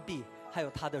的 R&B， 还有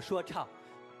他的说唱，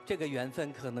这个缘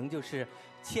分可能就是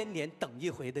千年等一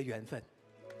回的缘分。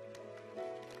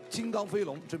金刚飞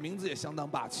龙，这名字也相当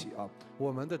霸气啊！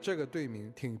我们的这个队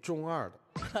名挺中二的。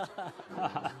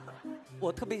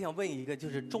我特别想问一个，就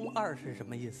是中二是什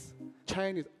么意思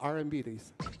 ？Chinese R&B 的意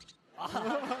思。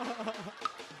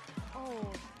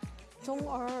哦，中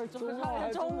二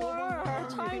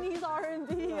，Chinese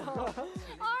R&B 啊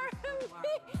 ，R&B。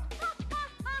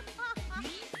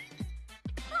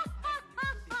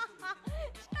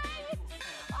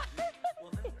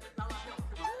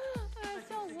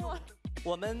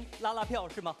我们拉拉票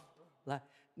是吗？来，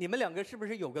你们2个是不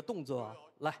是有个动作啊？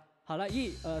来，好了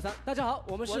，1、2、3，大家好，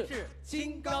我是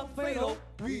金刚飞龙，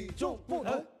与众不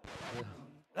同。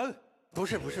不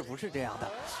是这样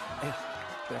的。哎呀，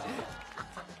对。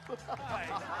好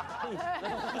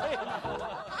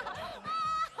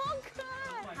可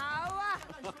爱，好啊。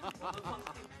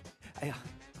哎呀，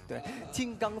对，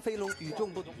金刚飞龙，与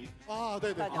众不同。啊，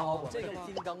对。大家好，我是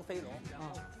金刚飞龙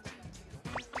啊。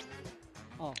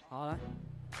哦，好，来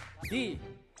，1、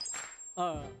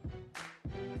2、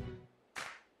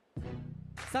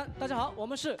3，大家好，我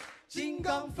们是金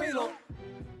刚飞龙。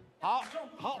好，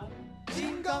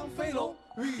金刚飞龙，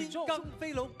金刚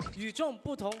飞龙，与众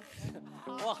不同。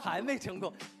我还没成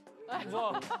功。不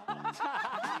错。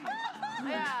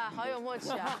哎呀，好有默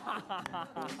契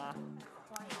啊！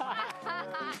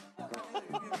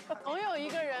总有一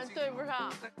个人对不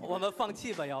上。我们放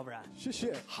弃吧，要不然。谢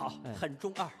谢。好，很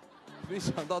中二。没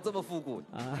想到这么复古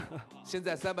啊！现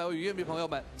在300位乐迷朋友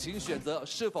们，请选择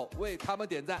是否为他们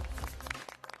点赞。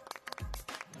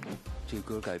这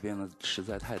歌改编的实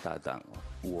在太大胆了，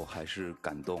我还是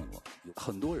感动了。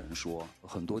很多人说，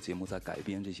很多节目在改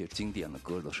编这些经典的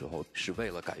歌的时候，是为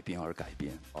了改编而改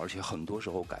编，而且很多时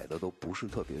候改的都不是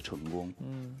特别成功。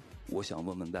我想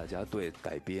问问大家，对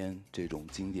改编这种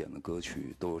经典的歌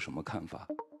曲都有什么看法？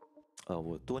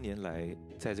我多年来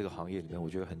在这个行业里面，我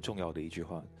觉得很重要的一句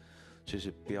话，就是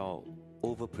不要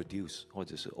overproduce 或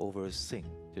者是 oversing，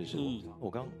 就是我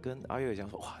刚跟阿月讲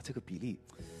说，哇，这个比例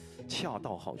恰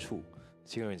到好处。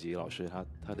金润吉老师他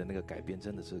的那个改编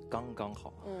真的是刚刚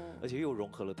好，而且又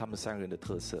融合了他们3个人的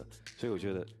特色，所以我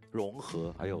觉得融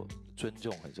合还有尊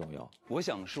重很重要。我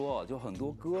想说，就很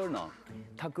多歌呢，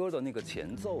它歌的那个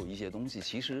前奏一些东西，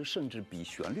其实甚至比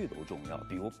旋律都重要。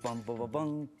比如梆梆梆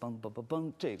梆梆梆梆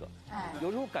梆这个，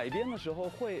有时候改编的时候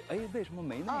会，为什么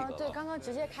没那个？对，刚刚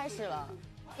直接开始了。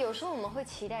有时候我们会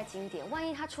期待经典，万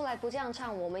一他出来不这样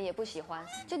唱，我们也不喜欢。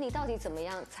就你到底怎么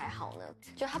样才好呢？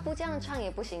就他不这样唱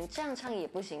也不行，这样唱也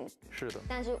不行。是的。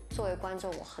但是作为观众，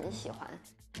我很喜欢。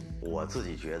我自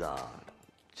己觉得，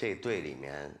这队里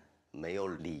面没有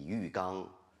李玉刚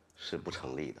是不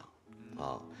成立的，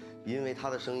啊，因为他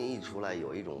的声音一出来，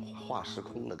有一种画时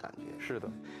空的感觉。是的。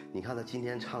你看他今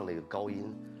天唱这个高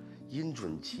音，音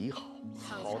准极好，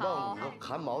好到你说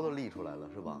汗毛都立出来了，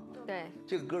是吧？对。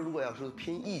这个歌如果要是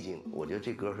拼意境，我觉得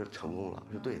这歌是成功了，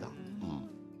是对的。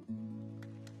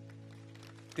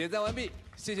点赞完毕，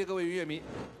谢谢各位乐迷。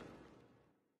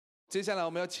接下来我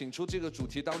们要请出这个主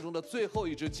题当中的最后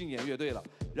一支竞演乐队了，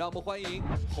让我们欢迎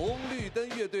红绿灯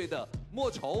乐队的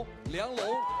莫愁、梁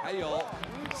龙还有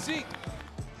信。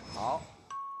好，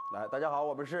来，大家好，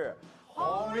我们是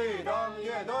红绿灯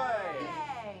乐队。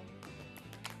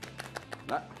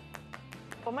来，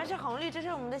我们是红绿，这是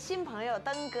我们的新朋友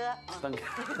登哥。登哥，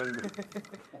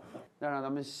让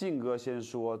咱们信哥先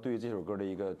说对这首歌的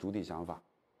一个主体想法。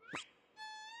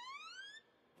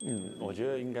我觉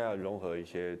得应该要融合一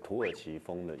些土耳其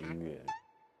风的音乐，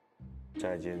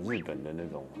再加日本的那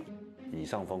种以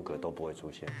上风格都不会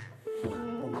出现。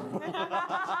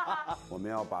我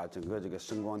们要把整个这个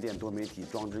声光电多媒体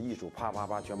装置艺术啪啪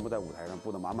啪全部在舞台上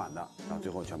布得满满的，然后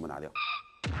最后全部拿掉。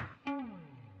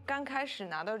刚开始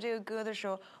拿到这个歌的时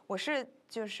候，我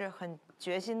就是很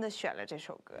决心的选了这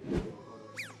首歌。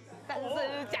但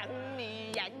是将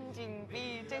你眼睛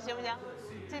闭，这行不行？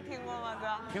这听过吗，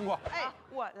哥？听过。哎，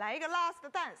我来一个 last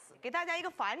dance， 给大家一个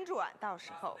反转，到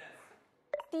时候。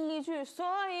第一句，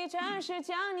所以这是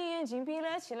将你眼睛闭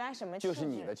了起来，什么气质？就是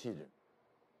你的气质，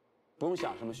不用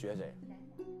想什么学谁。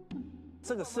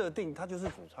这个设定他就是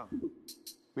主唱，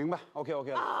明白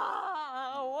 ？OK 了。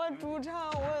啊，我主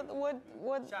唱，我。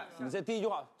你这第一句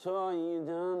话，所以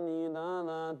将你哒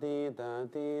哒滴答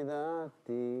滴答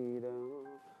滴答，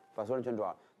把所有人全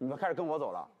抓，你们开始跟我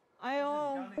走了。哎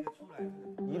呦，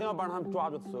一定要帮他们抓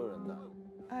住所有人的。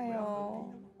哎呦，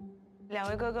两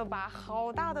位哥哥把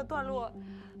好大的段落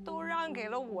都让给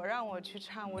了我，让我去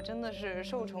唱，我真的是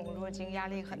受宠若惊，压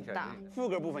力很大。副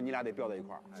歌部分你俩得飙在一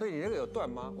块儿。所以你那个有断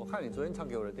吗？我看你昨天唱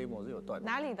给我的 demo 是有断的。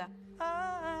哪里的？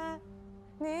爱，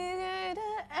你给的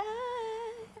爱。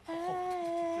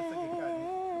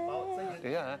等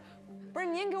一下，不是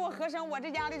您给我和声，我这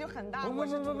压力就很大。不，我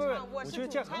觉得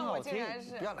这样很好听，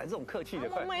不要来这种客气的。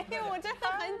我没有，我真的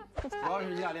很。主要是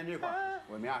你俩练这块儿，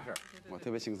我没啥事儿，我特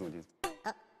别轻松就。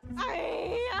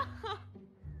哎呀，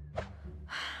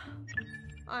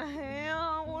哎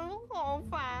呀，我好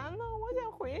烦呐，我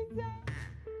想回家。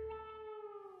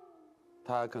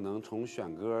他可能从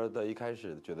选歌的一开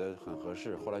始觉得很合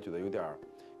适，后来觉得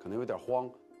可能有点慌。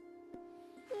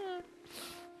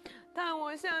但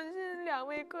我相信两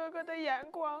位哥哥的眼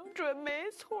光准没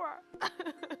错。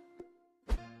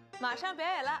马上表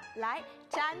演了，来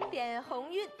沾点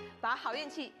红晕，把好运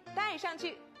气带上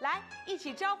去，来一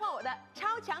起召唤我的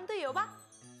超强队友吧。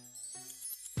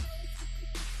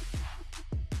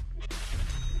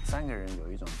三个人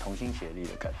有一种同心协力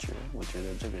的感觉，我觉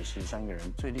得这个是三个人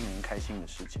最令人开心的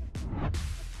事情。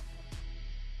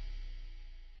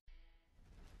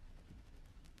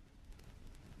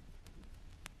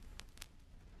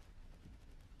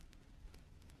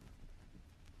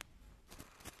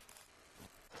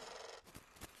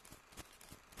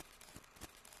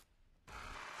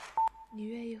你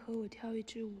愿意和我跳一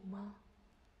支舞吗？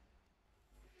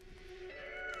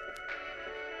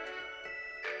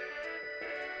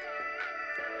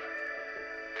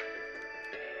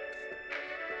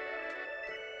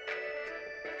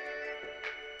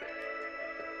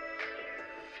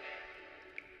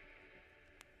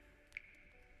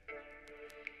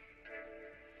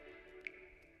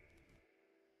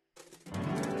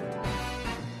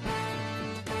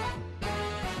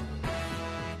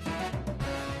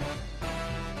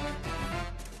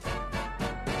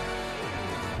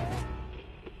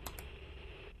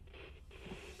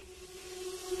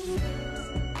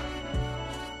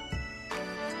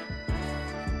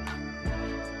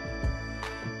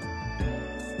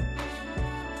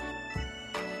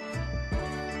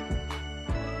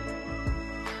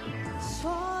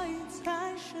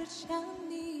将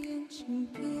你眼睛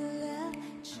闭了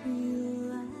起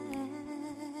来，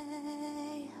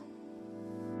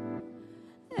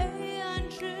黑暗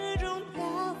之中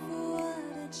漂浮我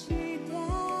的期待，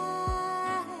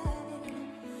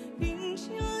平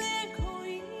行裂口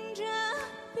映着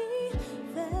缤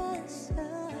纷色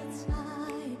彩，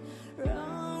让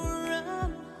人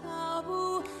毫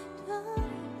不等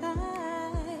待。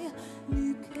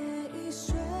你可以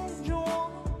随着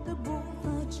我的步伐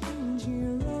轻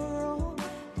轻柔柔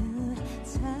的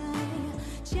踩，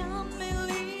将美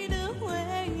丽的回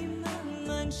忆慢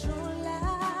慢出来。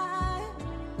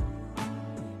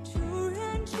突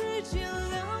然之间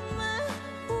浪漫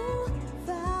无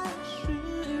法释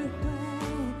怀，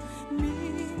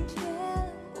明天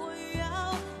我要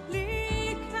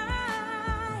离开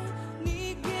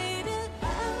你给的爱，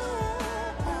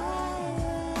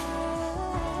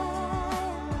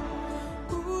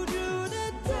无助的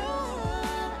等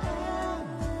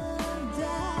待。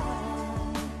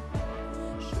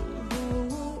是否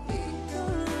我一个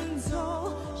人走，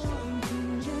想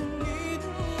听见你的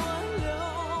挽留？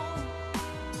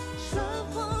春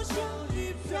风秋雨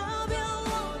飘飘落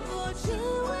落，只为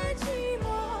寂寞。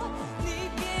你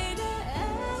给的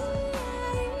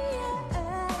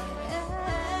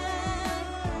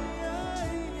最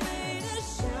美的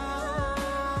相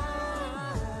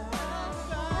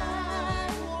爱，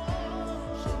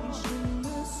深深地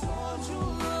锁住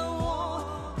了我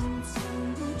隐藏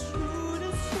不住的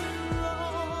脆弱。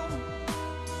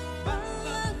泛滥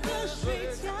河水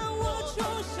将我冲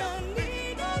向你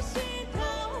的心头，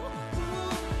不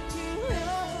停留。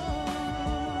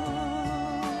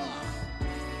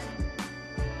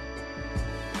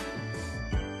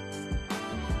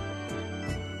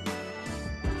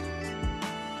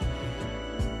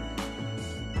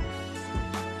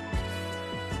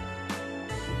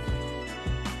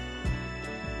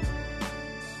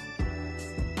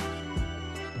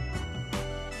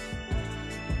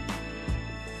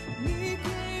你给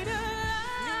的爱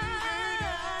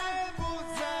不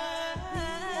在，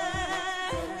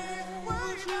无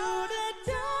助的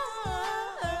等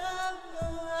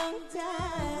待。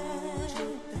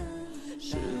是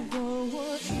否我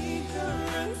一个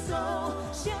人走，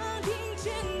想听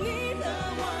见你的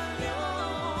挽留？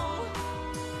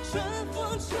春风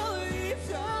秋雨飘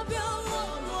飘落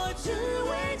落，只为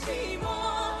寂寞。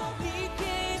你给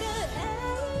的爱，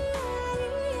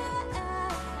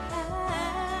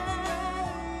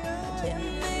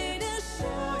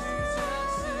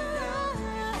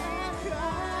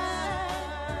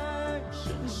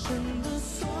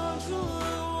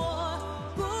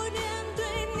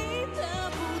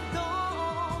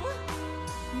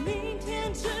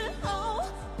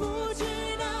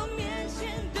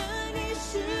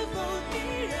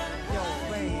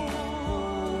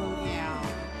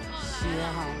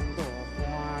朵花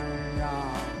儿啊。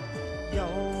有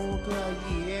个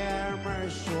爷们儿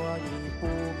说你不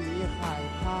必害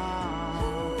怕，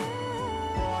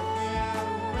我愿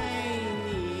为你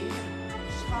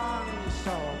唱一首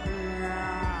歌，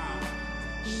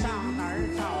上哪儿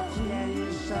找天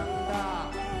生的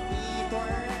一对儿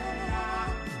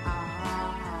啊？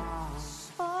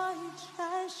所以暂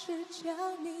时将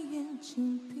你眼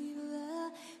睛闭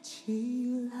了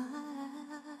起来。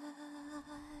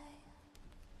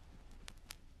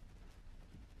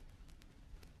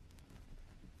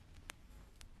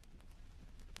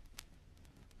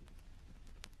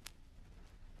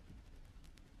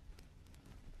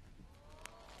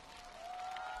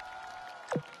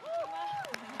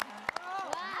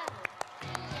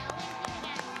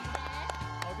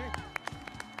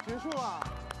结束了，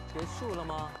结束了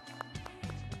吗？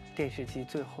电视机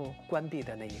最后关闭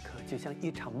的那一刻，就像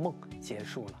一场梦结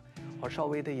束了。我稍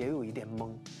微的也有一点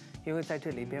懵，因为在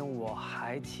这里边我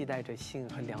还期待着信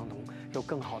和梁龙有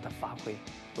更好的发挥。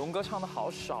龙哥唱的好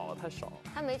少，太少。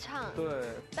他没唱，对，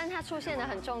但他出现的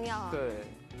很重要啊。对，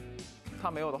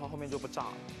他没有的话后面就不炸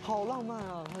了。好浪漫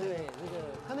啊！对，这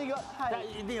个他那个他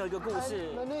一定有一个故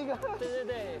事。那个，对对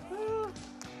对。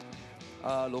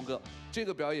龙哥，这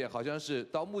个表演好像是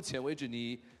到目前为止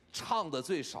你唱的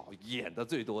最少、演的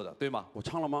最多的，对吗？我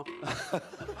唱了吗？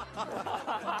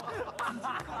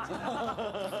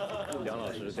梁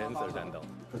老师 dancer 担当。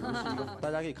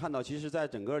大家可以看到，其实，在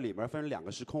整个里面分两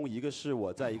个时空，一个是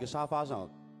我在一个沙发上，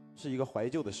是一个怀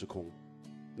旧的时空；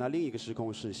那另一个时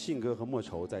空是信哥和莫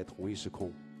愁在同一时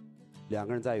空，两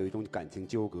个人在有一种感情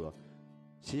纠葛。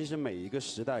其实每一个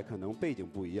时代可能背景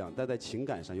不一样，但在情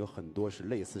感上有很多是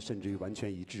类似，甚至于完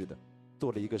全一致的，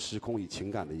做了一个时空与情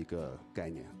感的一个概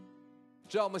念。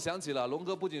这让我们想起了龙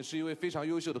哥不仅是一位非常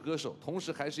优秀的歌手，同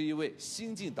时还是一位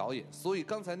新晋导演。所以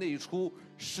刚才那一出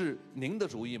是您的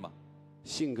主意吗？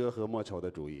信哥和莫愁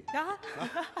的主意。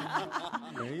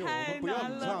没有，我们不要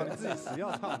你唱，你自己死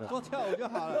要唱的，多跳舞就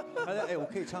好了。他说：“哎，我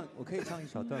可以唱一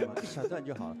小段吗？一小段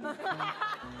就好了。”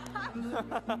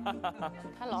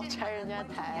他老拆人家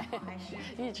台，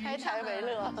以拆台为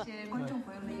乐。观众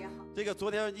朋友们也好。这个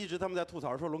昨天一直他们在吐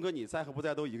槽说，龙哥你在和不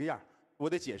在都一个样。我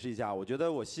得解释一下，我觉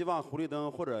得我希望狐狸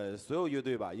灯或者所有乐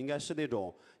队吧，应该是那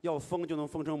种要疯就能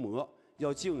疯成魔，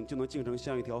要静就能静成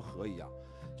像一条河一样。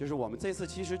就是我们这次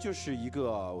其实就是一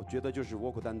个，我觉得就是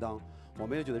vocal 担当，我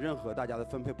没有觉得任何大家的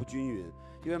分配不均匀，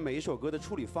因为每一首歌的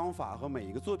处理方法和每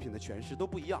一个作品的诠释都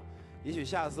不一样。也许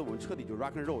下次我们彻底就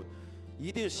rock and roll，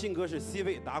 一定信哥是 C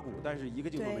位打鼓，但是一个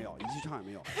镜头没有，一句唱也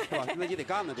没有，对吧？那也得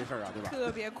干呢这事儿啊，对吧？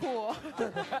特别酷。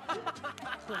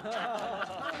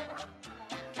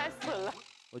太损了。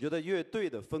我觉得乐队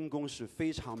的分工是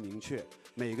非常明确，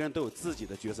每个人都有自己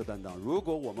的角色担当。如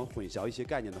果我们混淆一些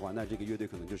概念的话，那这个乐队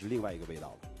可能就是另外一个味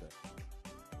道了。对，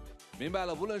明白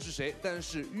了，无论是谁，但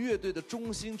是乐队的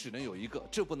中心只能有一个，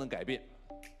这不能改变。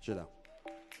是的。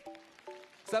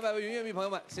300位云乐迷朋友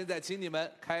们，现在请你们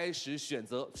开始选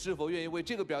择，是否愿意为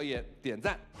这个表演点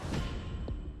赞。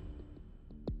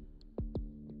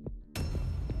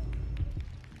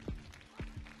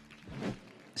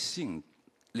信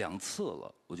2次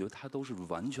了，我觉得他都是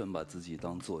完全把自己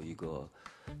当做一个，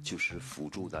就是辅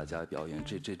助大家表演，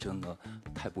这真的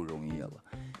太不容易了。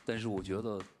但是我觉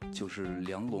得，就是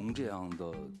梁龙这样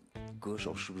的歌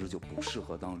手，是不是就不适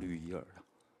合当绿叶啊？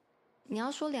你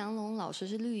要说梁龙老师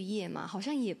是绿叶吗？好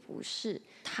像也不是，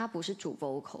他不是主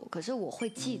vocal， 可是我会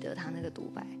记得他那个独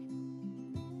白。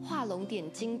画龙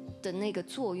点睛的那个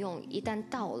作用一旦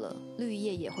到了，绿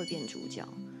叶也会变主角。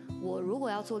我如果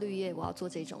要做绿叶，我要做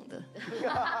这种的。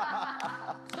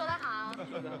说得好，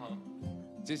说得好。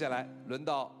接下来轮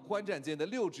到观战间的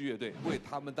6支乐队为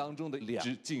他们当中的2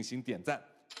支进行点赞，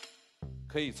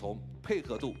可以从配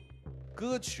合度、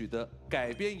歌曲的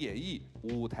改编演绎、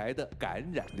舞台的感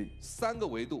染力3个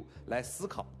维度来思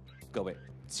考。各位，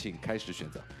请开始选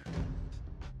择。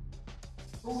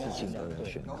是请的人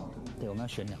选的，对，我们要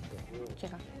选2队。这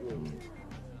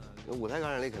个，舞台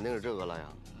感染力肯定是这个了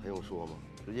呀，还用说吗？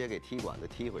直接给踢馆子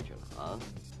踢回去了啊！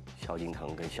萧敬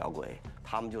腾跟小鬼，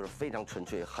他们就是非常纯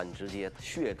粹、很直接、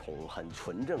血统很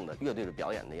纯正的乐队的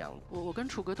表演的样子。我跟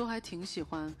楚哥都还挺喜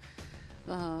欢，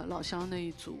老乡那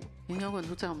一组，民谣滚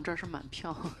兔在我们这儿是满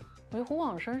票。我觉得胡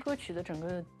广生歌曲的整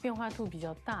个变化度比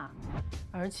较大，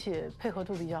而且配合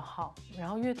度比较好，然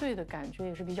后乐队的感觉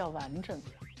也是比较完整的。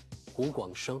胡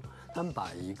广生他们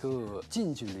把一个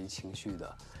近距离情绪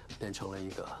的变成了一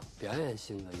个表演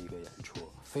性的一个演出，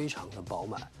非常的饱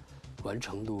满，完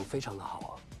成度非常的好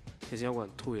啊。甜心摇滚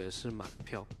兔也是满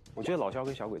票。我觉得老肖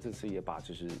跟小鬼这次也把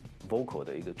就是 vocal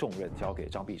的一个重任交给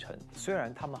张碧晨，虽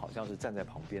然他们好像是站在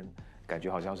旁边感觉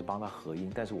好像是帮他合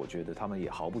音，但是我觉得他们也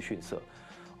毫不逊色，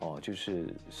哦，就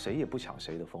是谁也不抢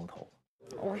谁的风头。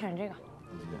我选这个。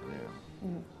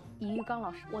于刚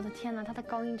老师，我的天哪，他的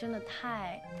高音真的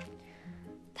太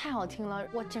好听了，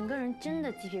我整个人真的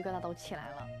鸡皮疙瘩都起来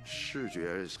了。视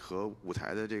觉和舞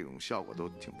台的这种效果都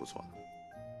挺不错的。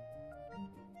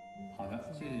好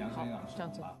的，谢谢杨声音老师。这样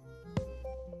子。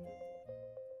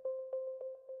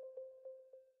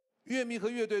乐迷和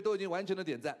乐队都已经完成了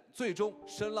点赞，最终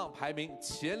声浪排名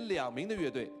前2名的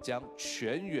乐队将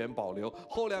全员保留，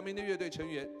后2名的乐队成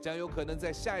员将有可能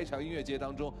在下一场音乐节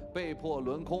当中被迫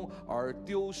轮空而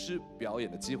丢失表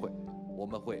演的机会。我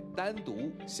们会单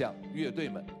独向乐队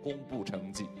们公布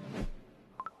成绩。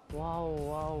哇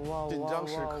哦哇哦！紧张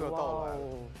时刻到来了，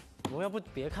我们要不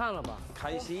别看了吧？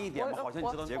开心一点吧，好像你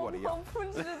知道结果了一样。我不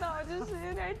知道，就是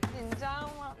有点紧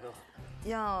张嘛。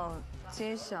要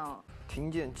揭晓。听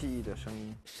见记忆的声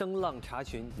音，声浪查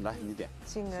询，来你点。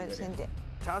信哥先点。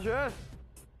查询。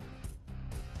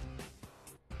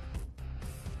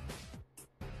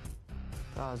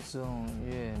大众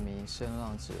乐迷声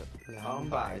浪值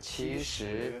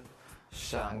270，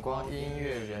闪光音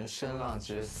乐人声浪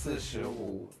值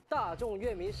45。大众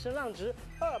乐迷声浪值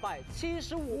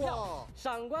275票，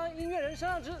闪光音乐人声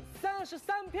浪值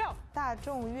33票。大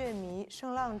众乐迷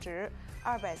声浪值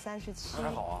237，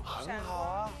还好啊，很好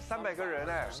啊，300个人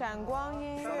哎。闪光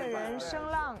音乐人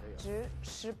声浪值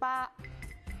18。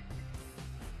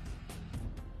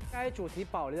该主题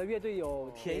保留的乐队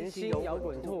有甜心摇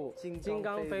滚兔、金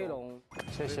刚飞龙。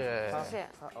谢谢。谢谢。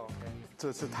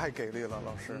这次太给力了，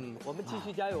老师。我们继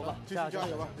续加油吧！继续加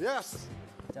油吧 ！Yes。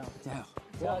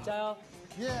加油！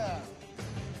耶！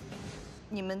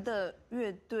你们的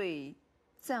乐队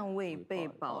暂未被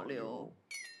保留，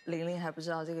玲玲还不知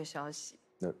道这个消息。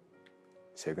那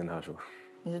谁跟他说？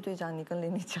你是队长，你跟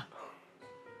玲玲讲。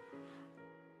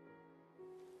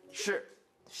是。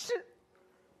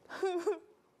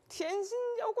甜心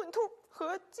摇滚兔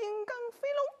和金刚飞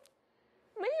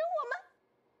龙，没有我们。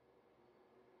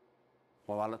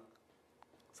我完了，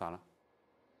咋了？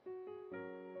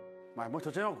买摩托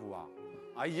真要哭啊！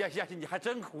哎呀呀，你还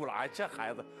真哭了！哎，这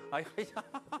孩子，哎呀，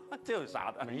这有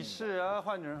啥的？没事啊，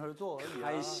换人合作而已。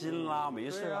开心啦，没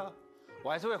事啊。我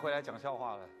还是会回来讲笑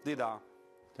话的。对的。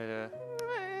对。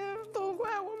哎呀，都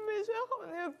怪我没选好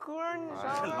那个歌，你知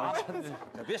道吗？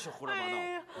别说胡说八道。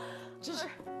真是。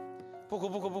不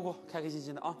哭，开开心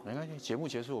心的啊！没关系，节目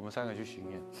结束我们3个去巡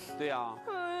演。对呀。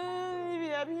你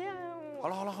别骗我。好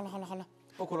了，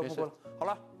不哭了，好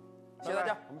了，谢谢大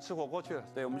家，我们吃火锅去了。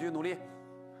对，我们继续努力，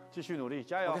继续努力，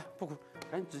加油！不哭，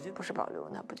赶紧纸巾。不是保留，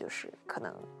那不就是可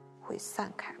能会散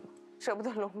开吗？舍不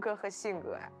得龙哥和信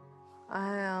哥呀。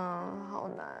哎呀，好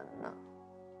难呐。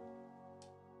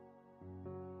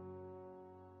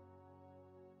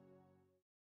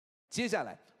接下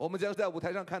来，我们将在舞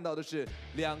台上看到的是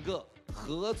2个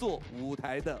合作舞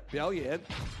台的表演。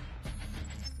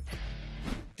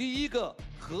第一个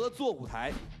合作舞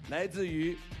台来自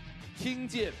于听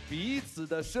见彼此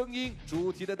的声音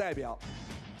主题的代表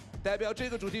这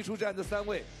个主题出战的3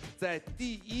位，在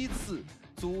第1次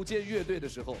组建乐队的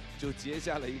时候就结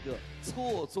下了一个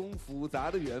错综复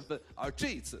杂的缘分，而这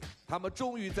一次他们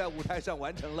终于在舞台上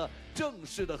完成了正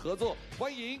式的合作。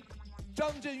欢迎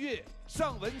张震岳、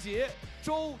尚雯婕、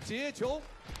周杰琼。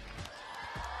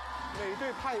每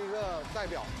队派一个代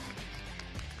表。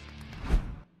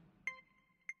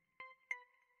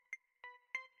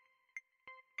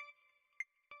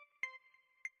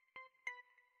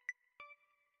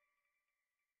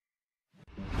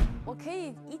我可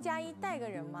以1+1带个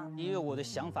人吗？因为我的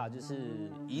想法就是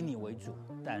以你为主，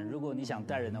但如果你想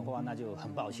带人的话，那就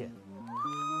很抱歉。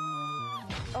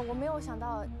我没有想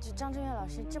到张震岳老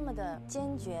师这么的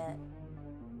坚决。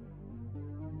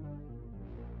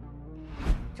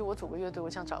就我组个乐队，我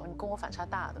想找个跟我反差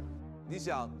大的。你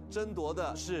想争夺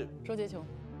的是周杰琼。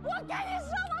我跟你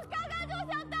说，我刚刚就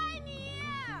想带你。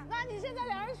那你现在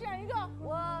2人选一个，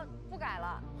我不改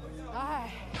了。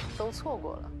唉，都错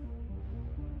过了。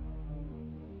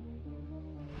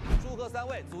祝贺3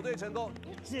位组队成功！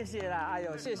谢谢啦，哎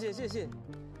呦，谢谢。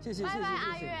拜拜，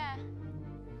阿月，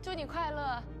祝你快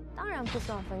乐。当然不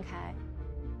希望分开。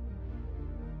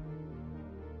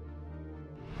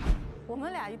我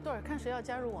们俩一对儿，看谁要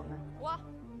加入我们。我。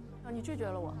啊，你拒绝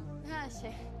了我。那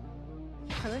行。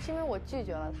可能是因为我拒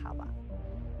绝了他吧。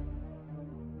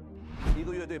一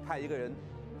个乐队派一个人。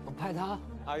我派他。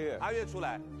阿月出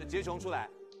来，杰琼出来。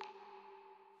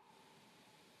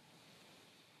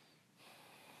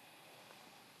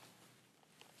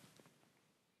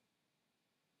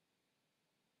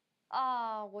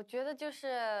我觉得就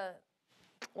是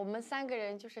我们3个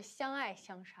人就是相爱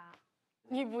相杀。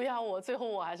你不要我，最后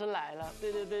我还是来了。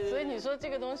对。所以你说这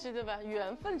个东西对吧？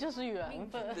缘分就是缘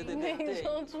分，对，命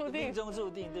中注定。命中注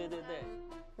定，对。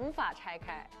无法拆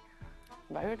开。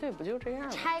玩乐队不就这样吗？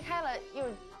拆开了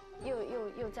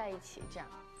又在一起，这样。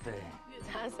对。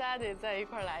咱仨得在一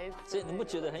块来一次。所以你不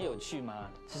觉得很有趣吗？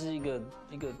这是一个，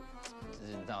就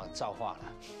是你知道造化了。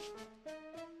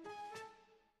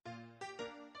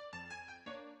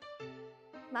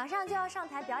马上就要上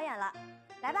台表演了，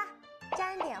来吧，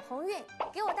沾点红运，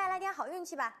给我带来点好运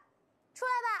气吧！出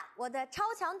来吧，我的超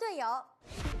强队友！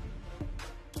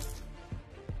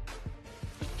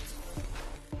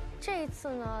这一次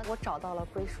呢，我找到了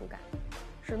归属感，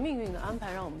是命运的安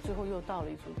排，让我们最后又到了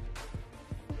一组。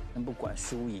能不管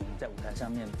输赢，在舞台上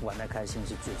面玩得开心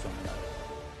是最重要的。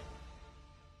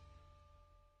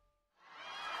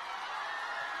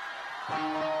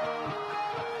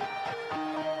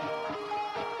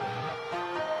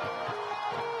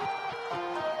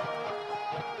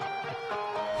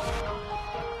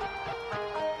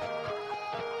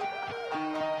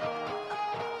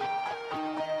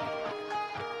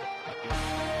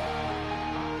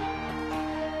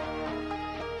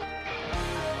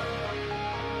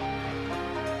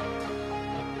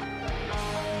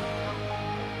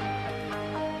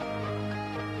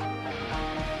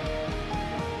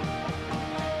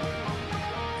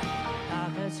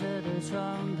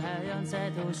太阳在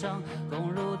头上，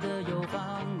公路的右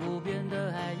方，无边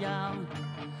的海洋。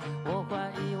我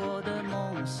怀疑我的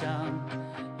梦想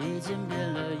已经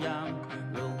变了样。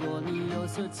如果你有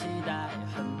所期待，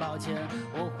很抱歉，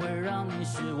我会让你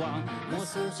失望。摸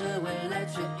索着未来，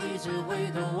却一直回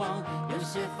头望，有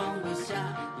些放不下，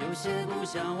有些不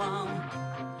想忘。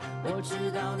我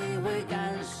知道你会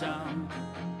感伤，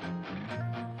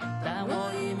但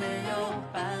我已没有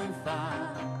办法。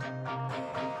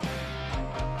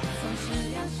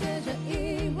学着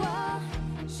遗忘，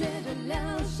学着疗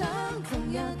伤，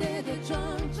总要跌跌撞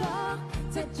撞，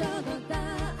才找到答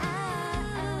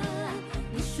案。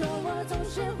你说我总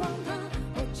是荒唐，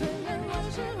我承认我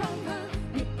是荒唐。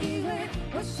你以为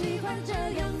我喜欢这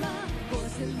样吗？我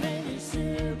是美丽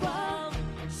时光，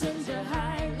顺着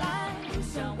海来，不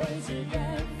想未知远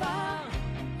方，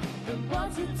跟过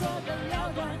去做个了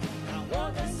断，让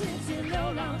我的心去流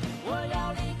浪。我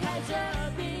要离开这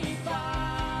地方。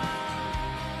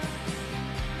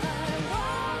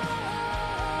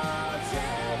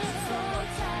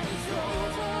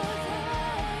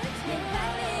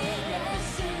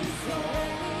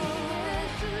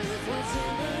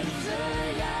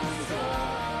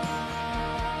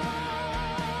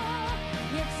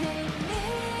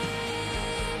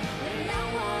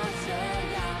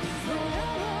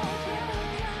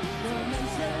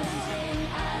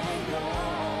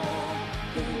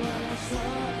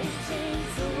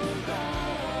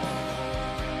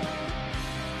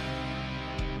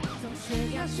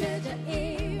学着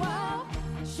遗忘，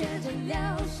学着疗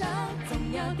伤，总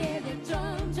要跌跌撞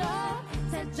撞，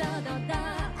才找到答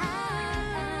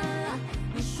案。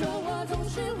你说我总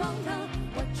是荒唐，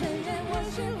我承认我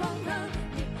是荒唐。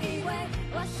你以为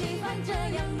我喜欢这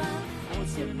样吗？我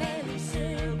是美丽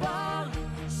时光，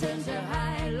顺着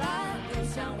海浪，流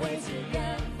向未知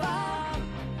远方，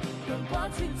跟过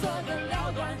去做个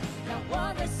了断，让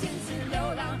我的心去流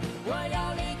浪。我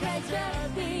要离开这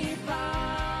地方。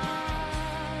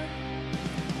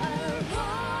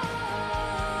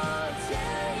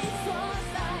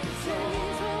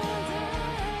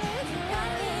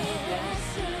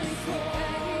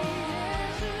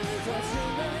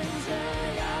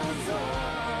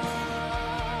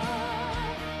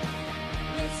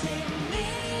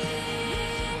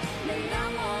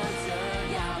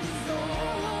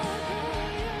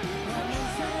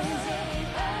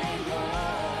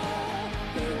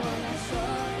说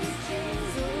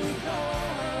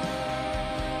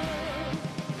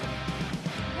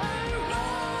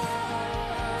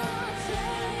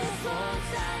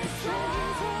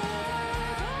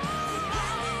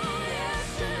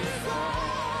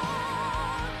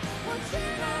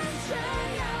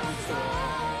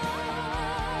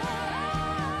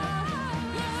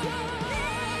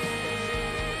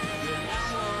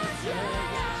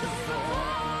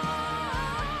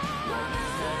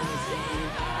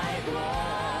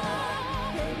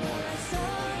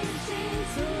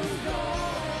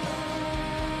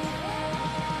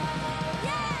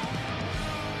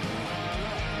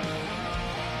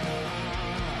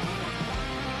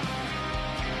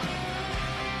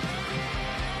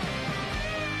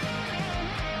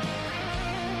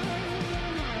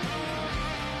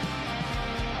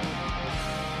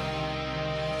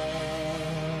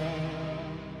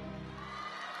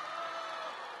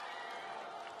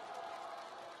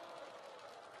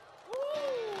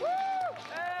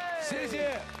谢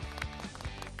谢。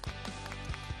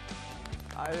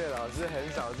阿岳老师很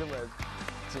少这么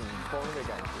紧绷的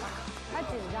感觉，他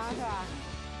紧张是吧？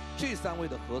这3位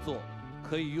的合作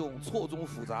可以用错综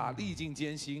复杂、历尽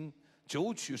艰辛、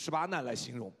9曲18难来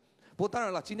形容。不过当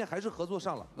然了，今天还是合作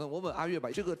上了。那我问阿岳吧，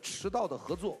这个迟到的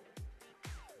合作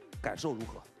感受如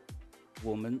何？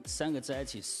我们3个在一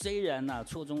起，虽然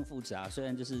错综复杂，虽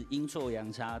然就是阴错阳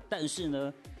差，但是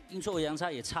呢，阴错阳差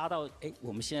也差到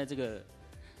我们现在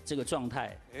这个状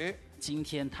态。今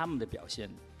天他们的表现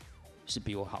是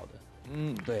比我好的。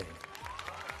对。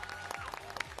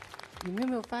你们有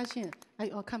没有发现？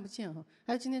看不见哈。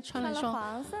还有今天穿了一双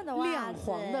黄色的袜子，亮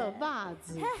黄的袜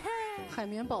子，海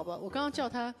绵宝宝。我刚刚叫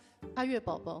他阿月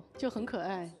宝宝，就很可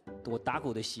爱。我打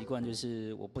鼓的习惯就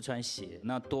是我不穿鞋，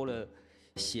那多了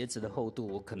鞋子的厚度，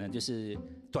我可能就是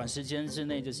短时间之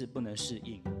内就是不能适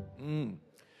应。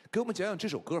给我们讲讲这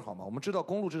首歌好吗？我们知道《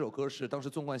公路》这首歌是当时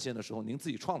纵贯线的时候您自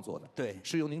己创作的，对，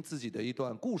是由您自己的一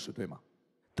段故事，对吗？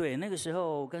对，那个时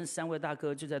候跟3位大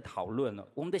哥就在讨论了。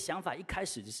我们的想法一开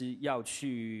始就是要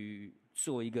去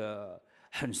做一个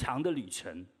很长的旅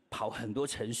程，跑很多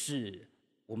城市。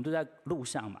我们都在路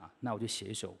上嘛，那我就写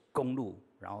一首《公路》，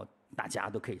然后大家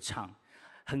都可以唱，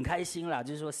很开心啦。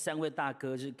就是说3位大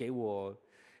哥就是给我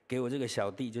这个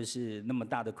小弟就是那么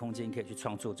大的空间，可以去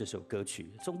创作这首歌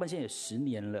曲。纵贯线也10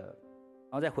年了，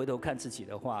然后再回头看自己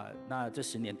的话，那这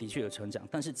10年的确有成长，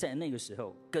但是在那个时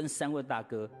候跟3位大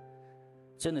哥。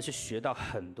真的是学到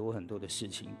很多很多的事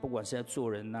情，不管是在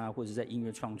做人啊，或者在音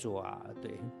乐创作啊，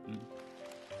对，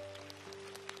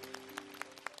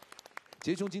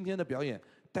杰雄今天的表演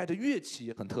带着乐器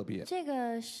也很特别。这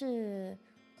个是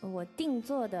我定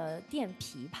做的电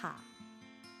琵琶，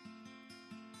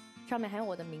上面还有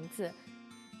我的名字。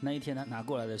那一天他拿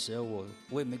过来的时候，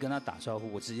我也没跟他打招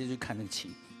呼，我直接去看那个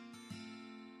琴。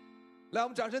来，我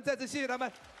们掌声再次谢谢他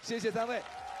们，谢谢3位，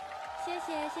谢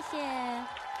谢。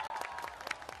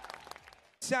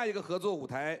下一个合作舞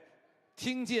台，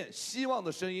听见希望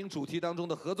的声音主题当中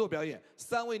的合作表演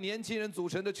，3位年轻人组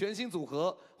成的全新组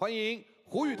合，欢迎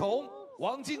胡雨桐、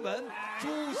王静雯、朱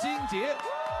星杰，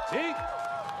请。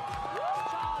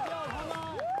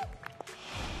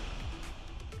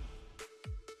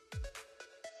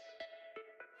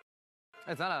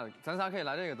咱仨可以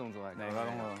来这个动作，哪个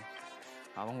动作？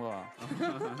啥动作？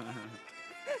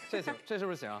这行，这是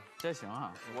不是行？这行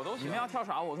啊，我都行。你们要跳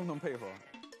啥我都能配合。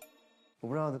我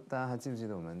不知道大家还记不记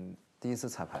得我们第一次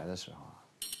彩排的时候啊，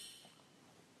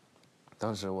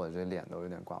当时我这脸都有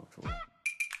点挂不住。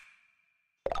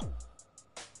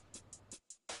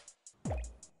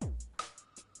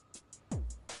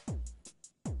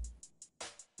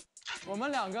我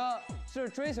们2个是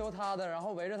追求他的，然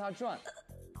后围着他转。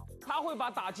他会把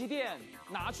打击垫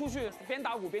拿出去，边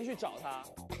打鼓边去找他，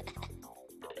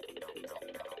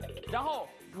然后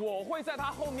我会在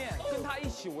他后面跟他一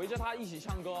起围着他一起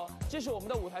唱歌。这是我们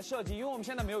的舞台设计，因为我们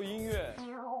现在没有音乐。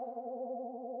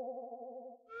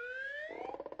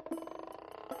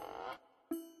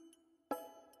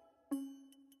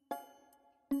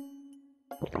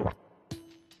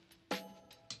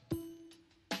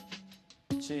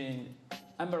请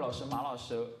Amber 老师、马老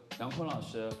师、杨坤老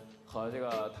师和这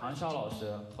个唐潇老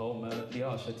师和我们李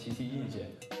老师提意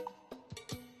见。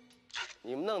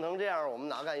你们弄成这样，我们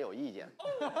哪敢有意见？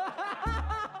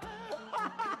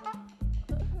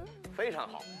非常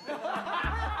好。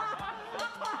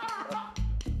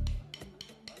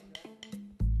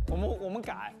我们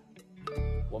改，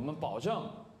我们保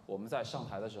证我们在上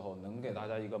台的时候能给大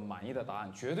家一个满意的答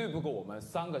案，绝对不给我们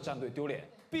3个战队丢脸，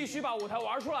必须把舞台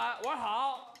玩出来，玩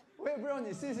好。我也不知道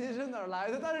你信心是哪儿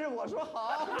来的，但是我说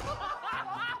好。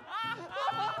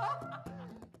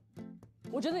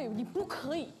我觉得你不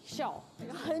可以笑，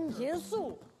很严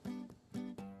肃。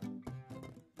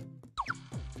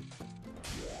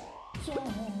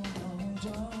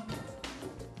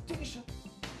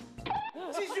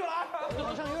继续来，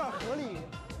好像有点合理，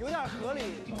有点合理。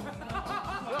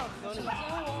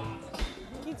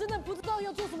你真的不知道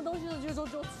要做什么东西的，就做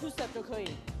two step 就可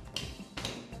以。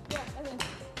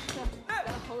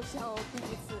然后像第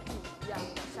一次一样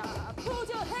的傻，Put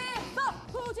your hands up,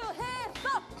 put your hands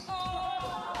up。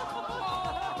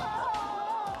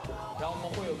然后我们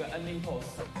会有个 ending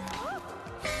pose，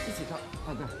 一起唱啊，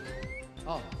对，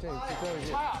哦，这最后一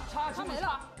句，插没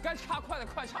了，该插快的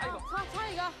快插一个，插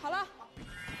一个，好了。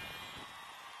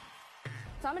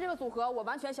咱们这个组合，我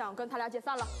完全想跟他俩解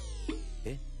散了。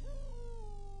哎，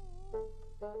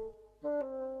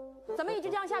咱们一直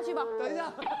这样下去吧。等一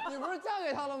下，你不是嫁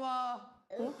给他了吗？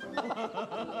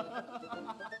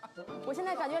我现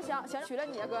在感觉想娶了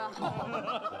你啊，哥。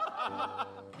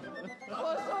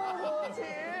我受不起，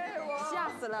我吓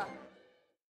死了。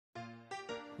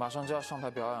马上就要上台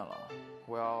表演了，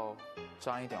我要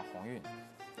沾一点红运，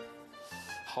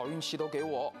好运气都给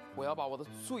我，我要把我的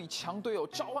最强队友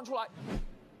召唤出来。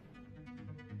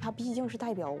他毕竟是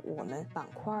代表我们板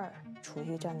块出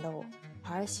去战斗，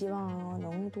还是希望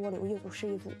能多留一组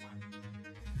是一组吧。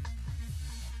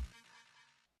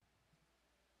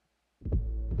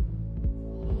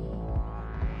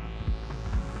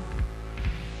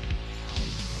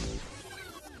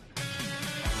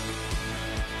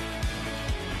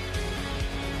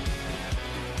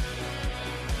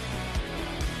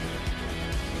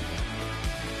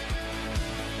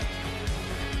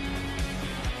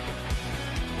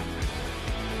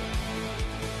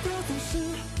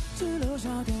只留下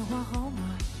电话号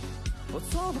码，我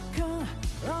从不肯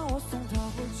让我送她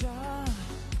回家。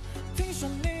听说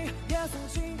你也曾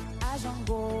经爱上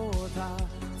过他，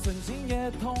曾经也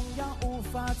同样无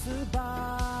法自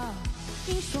拔。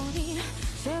你说你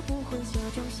学不会这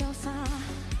种潇洒，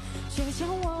却叫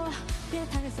我别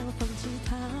太早放弃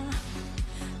他，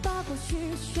把过去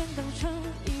全当成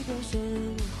一段神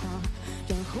话，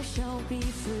然后笑彼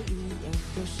此一样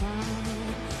的傻。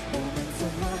我们怎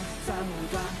么在乎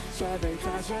他，却被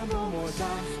他全部抹杀，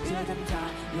越等他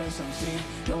越伤心，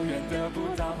永远得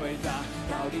不到回答。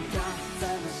到底他怎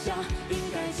么想？应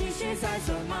该继续猜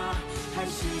测吗？还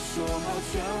是说好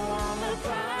全忘了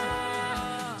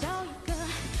他？找一个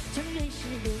承认失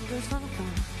恋的方法，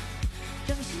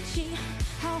让心情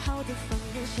好好的放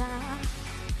得下。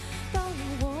当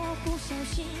我不小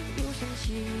心又想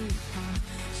起他，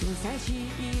就在记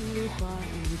忆里画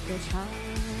一个叉。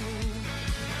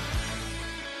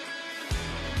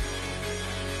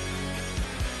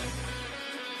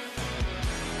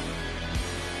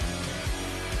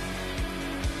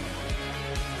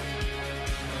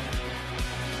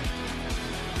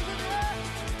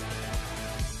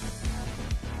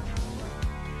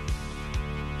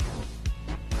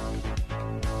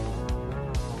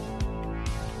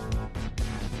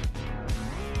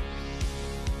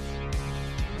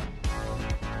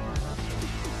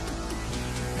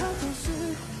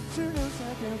只留下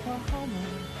电话号码，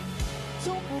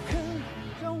从不肯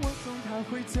让我送她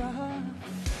回家。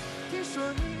听说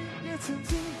你也曾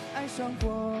经爱上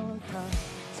过他，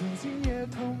曾经也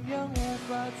同样无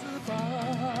法自拔。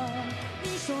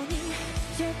你说你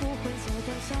学不会这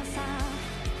种潇洒，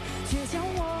却叫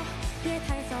我别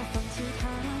太早放弃他，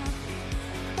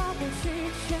把过去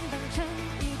全当成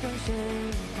一段神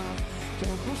话，然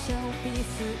后笑彼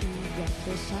此一样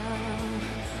的傻。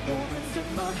我们怎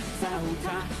么在乎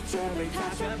他，却被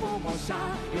他全部抹杀，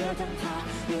越等他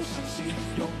越伤心，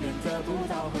永远得不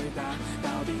到回答。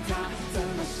到底他怎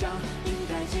么想？应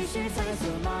该继续猜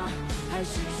测吗？还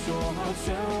是说好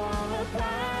全忘了他？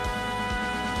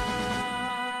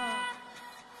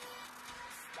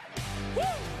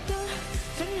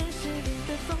承认失恋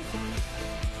的方法，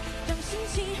让心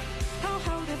情好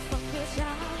好的放得下。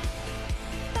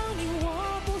当你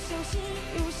我不小心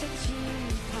又想起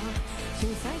他，就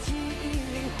在记忆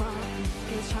里画一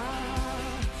个叉，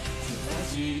就在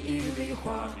记忆里画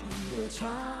一个叉，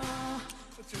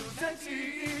就在记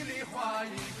忆里画一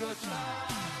个叉，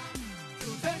就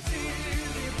在记忆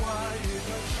里画一个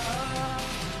叉。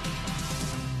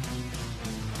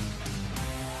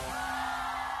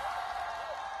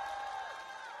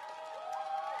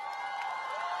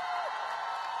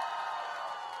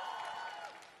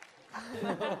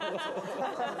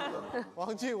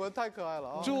王静文太可爱了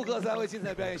啊！祝贺3位精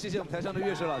彩表演，谢谢我们台上的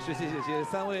乐手老师，谢谢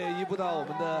3位移步到我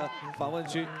们的访问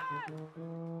区。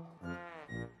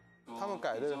他们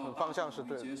改的方向是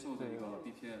对的，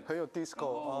很有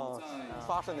disco 啊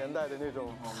，80年代的那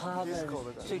种 disco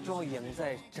的感觉。最重要赢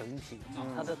在整体，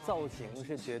它的造型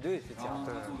是绝对是加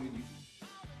分。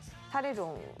他这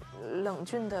种冷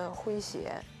峻的诙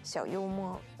谐、小幽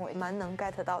默，我蛮能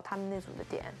get 到他们那组的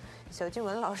点。小静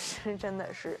文老师真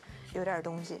的是有点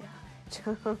东西。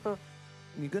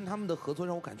你跟他们的合作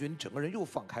让我感觉你整个人又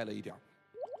放开了一点，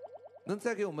能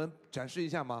再给我们展示一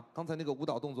下吗？刚才那个舞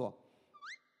蹈动作。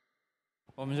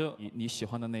我们就你喜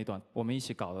欢的那一段，我们一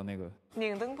起搞的那个。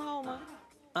拧灯泡吗？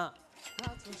啊。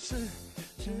他总是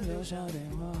只留下电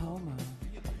话号码，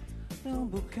让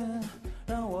不肯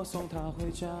让我送她回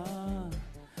家。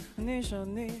你说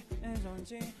你曾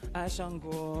经爱上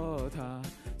过他，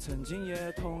曾经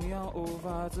也同样无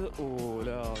法自5、6、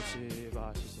7、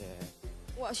8，谢谢。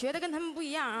我学的跟他们不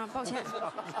一样啊，抱歉。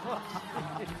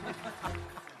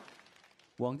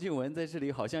王静文在这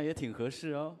里好像也挺合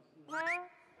适哦。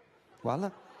完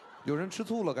了，有人吃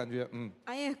醋了，感觉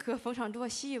哎呀，哥逢场作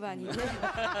戏吧，你这。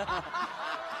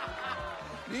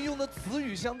您用的词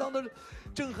语相当的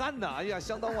震撼呐！哎呀，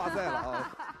相当哇塞了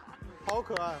啊！好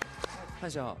可爱。汉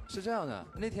霄是这样的，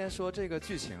那天说这个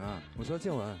剧情啊，我说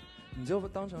静雯，你就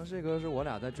当成这个是我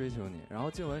俩在追求你。然后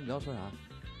静雯，你知道说啥？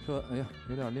说哎呀，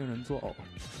有点令人作呕。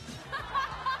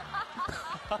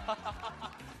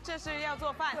这是要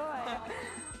做饭。对。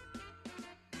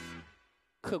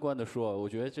客观的说，我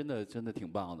觉得真的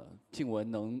挺棒的。静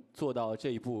雯能做到这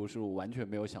一步是我完全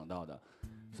没有想到的，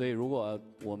所以如果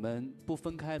我们不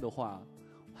分开的话，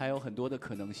还有很多的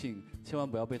可能性，千万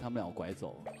不要被他们俩拐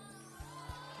走。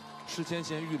事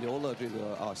先预留了这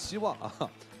个希望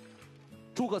啊！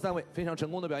祝贺3位非常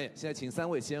成功的表演。现在请3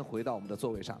位先回到我们的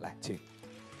座位上来，请。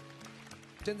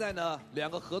现在呢，2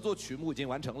个合作曲目已经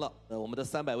完成了。我们的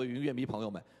300位云乐迷朋友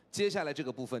们，接下来这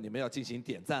个部分你们要进行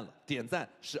点赞了。点赞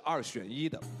是2选1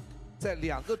的，在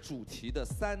2个主题的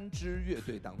3支乐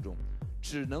队当中，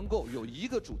只能够有1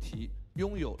个主题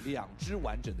拥有2支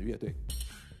完整的乐队。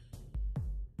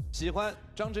喜欢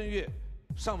张震岳、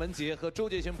尚雯婕和周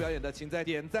杰雄表演的，请在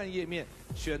点赞页面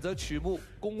选择曲目《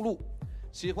公路》；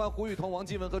喜欢胡雨桐、王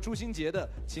靖雯和朱星杰的，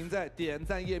请在点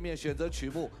赞页面选择曲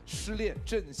目《失恋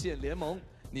阵线联盟》。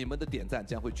你们的点赞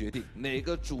将会决定哪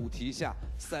个主题下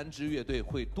3支乐队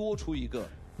会多出1个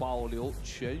保留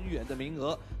全员的名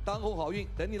额。当红好运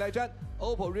等你来沾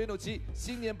 ，OPPO Reno 7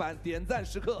新年版点赞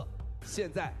时刻现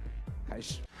在开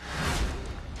始。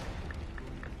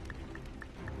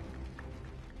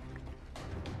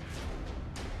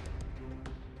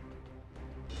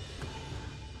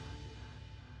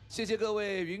谢谢各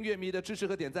位云乐迷的支持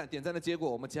和点赞。点赞的结果，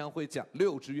我们将会将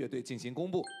6支乐队进行公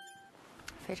布。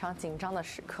非常紧张的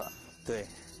时刻。对。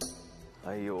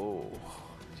哎呦，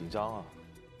紧张啊！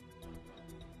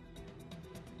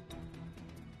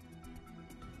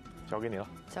交给你了。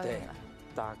交给你了。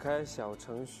打开小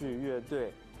程序乐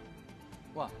队。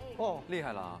哇哦，厉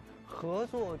害了啊！合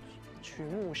作曲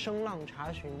目声浪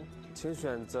查询，请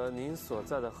选择您所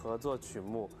在的合作曲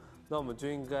目。那我们就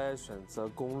应该选择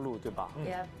公路，对吧？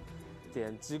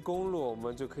点击公路，我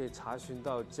们就可以查询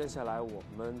到接下来我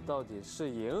们到底是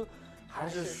赢还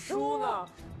是输呢？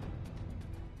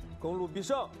公路必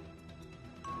胜。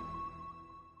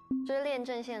失恋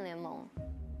阵线联盟。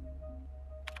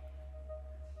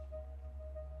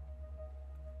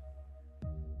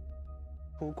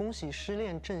我恭喜失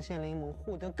恋阵线联盟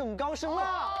获得更高声了。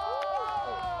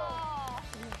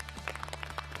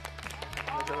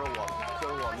那就是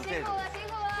我们这种。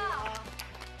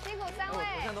辛苦3位！我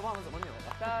现在都忘了怎么扭了。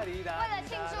为了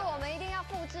庆祝，我们一定要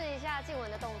复制一下静雯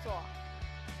的动作。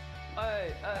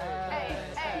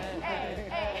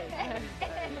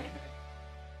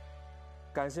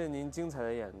感谢您精彩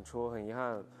的演出，很遗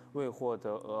憾未获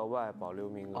得额外保留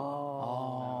名额。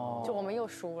哦，就我们又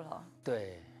输了。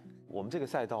对，我们这个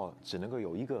赛道只能够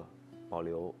有1个保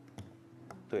留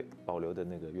的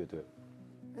那个乐队。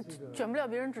卷不了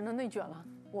别人，只能内卷了。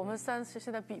我们3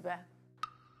现在比呗。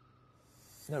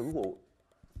那如果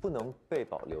不能被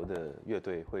保留的乐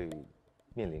队会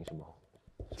面临什么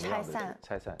拆散？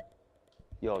拆散，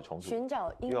又要重组，寻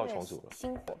找音乐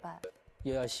新伙伴，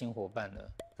又要新伙伴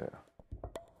了。对啊。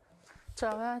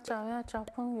找呀找呀找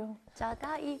朋友，找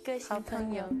到一个新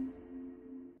朋友。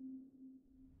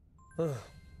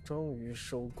终于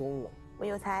收工了。我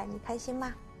有才，你开心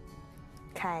吗？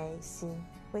开心。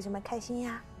为什么开心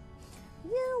呀？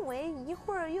因为一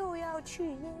会儿又要去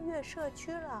音乐社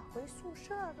区了，回宿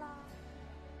舍了。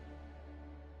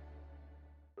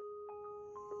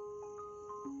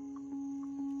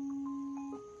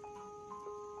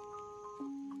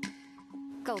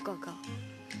Go go go！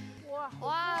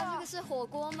 哇，这个是火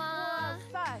锅吗？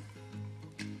哇塞！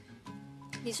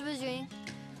你是不是君？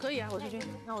可以啊，我是君。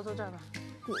那我坐这儿吧。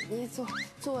你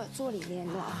坐里面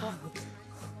暖和。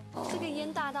这个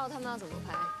烟大到他们要怎么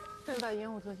拍？现在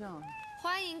烟雾特效。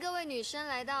欢迎各位女生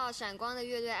来到闪光的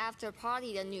乐队 After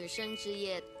Party 的女生之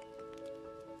夜。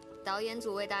导演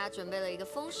组为大家准备了一个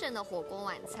丰盛的火锅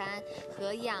晚餐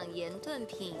和养颜炖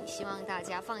品，希望大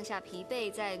家放下疲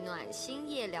惫，在暖心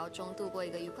夜聊中度过一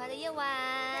个愉快的夜晚。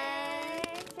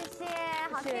谢谢，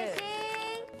好贴心。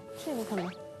这个可能。我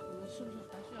们是不是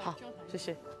还是要好，谢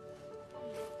谢。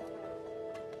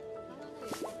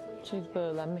这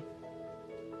个蓝莓。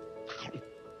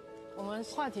我们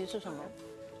话题是什么？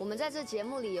我们在这节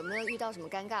目里有没有遇到什么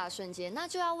尴尬的瞬间？那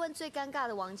就要问最尴尬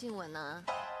的王靖雯啊。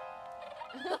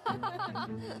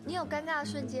你有尴尬的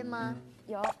瞬间吗？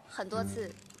有很多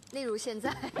次，例如现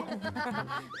在。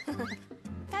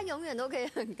他永远都可以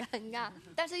很尴尬，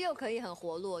但是又可以很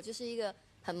活络，就是一个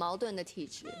很矛盾的体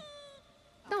质。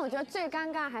但我觉得最尴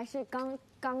尬还是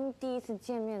刚第一次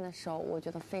见面的时候，我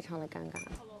觉得非常的尴尬。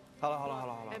好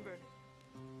了。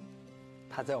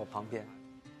他在我旁边。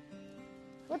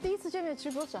我第一次见面其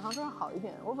实比我想象中好一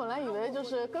点，我本来以为就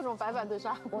是各种白板对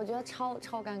杀。我觉得超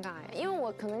尴尬哎，因为我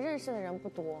可能认识的人不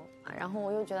多，然后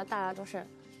我又觉得大家都是，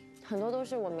很多都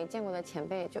是我没见过的前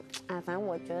辈，就反正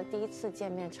我觉得第一次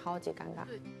见面超级尴尬。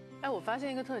对，哎，我发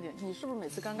现一个特点，你是不是每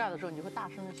次尴尬的时候你就会大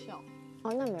声的笑？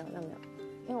哦，那没有，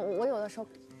因为我有的时候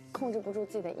控制不住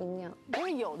自己的音量，因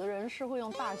为有的人是会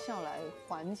用大笑来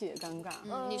缓解尴尬。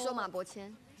你说马伯骞？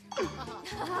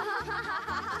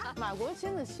马国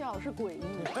谦的笑是诡异。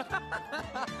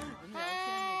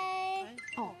嗨，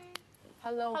哦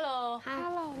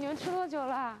 ，Hello，你们吃多久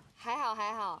了？还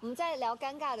好，我们在聊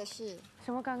尴尬的事。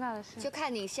什么尴尬的事？就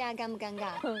看你现在尴不尴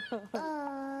尬。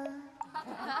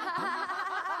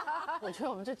我觉得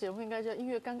我们这节目应该叫音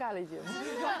乐尴尬类节目。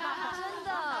真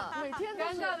的，每天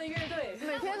尴尬的乐队，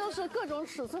每天都是各种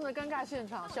尺寸的尴尬现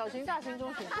场，小型、大型、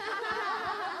中型。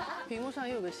屏幕上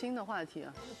又有个新的话题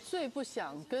啊，最不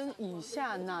想跟以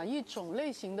下哪一种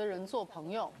类型的人做朋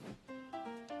友？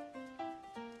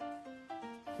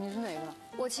你是哪个？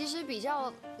我其实比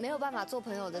较没有办法做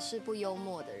朋友的是不幽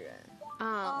默的人。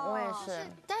啊，我也是。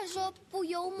但是说不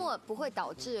幽默不会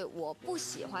导致我不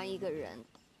喜欢一个人，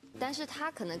但是他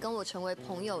可能跟我成为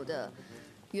朋友的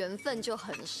缘分就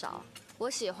很少。我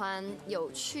喜欢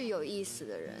有趣有意思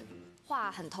的人，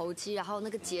话很投机，然后那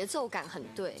个节奏感很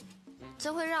对，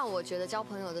这会让我觉得交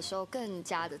朋友的时候更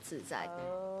加的自在。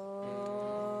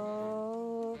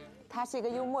他是一个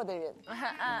幽默的人，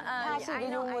他是一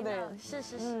个幽默的人，是。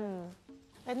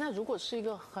哎，那如果是一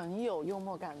个很有幽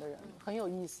默感的人，很有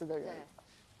意思的人，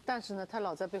但是呢，他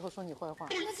老在背后说你坏话，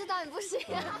那这当然不行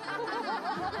啊。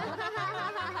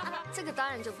这个当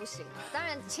然就不行了，当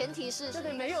然前提是就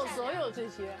得没有所有这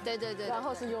些，对，然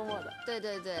后是幽默的，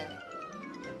对。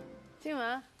静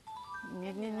雯，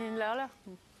你聊聊，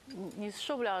你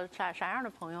受不了啥样的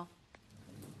朋友？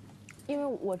因为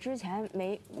我之前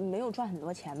没有赚很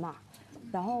多钱嘛，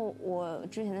然后我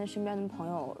之前的身边的朋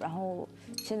友，然后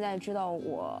现在知道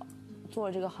我做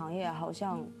这个行业，好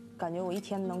像感觉我一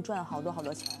天能赚好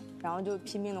多钱，然后就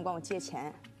拼命的管我借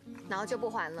钱，然后就不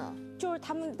还了。就是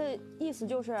他们的意思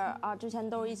就是啊，之前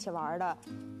都是一起玩的，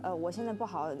我现在不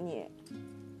好，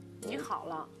你好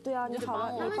了，对啊，你好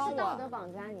了，你帮我，道德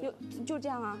绑架你，就这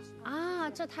样啊。啊，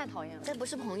这太讨厌了，这不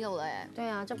是朋友了哎。对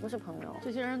啊，这不是朋友，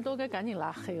这些人都该赶紧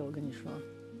拉黑，我跟你说。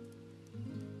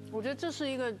我觉得这是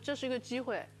一个机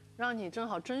会，让你正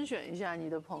好甄选一下你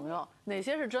的朋友，哪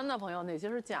些是真的朋友，哪些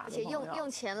是假的朋友。而且用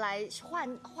钱来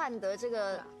换得这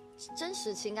个真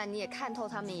实情感，你也看透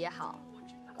他们也好。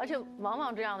而且往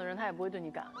往这样的人他也不会对你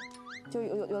赶。就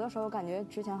有的时候感觉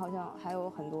之前好像还有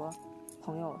很多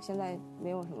朋友，现在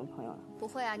没有什么朋友了。不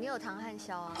会啊，你有唐汉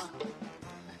霄啊。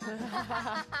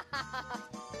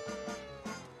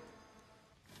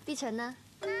碧晨呢？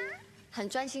很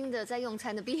专心的在用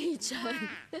餐的碧晨。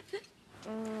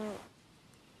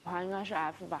我还应该是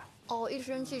F 吧。哦，一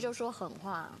生气就说狠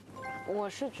话。我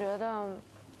是觉得，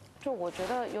我觉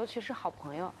得尤其是好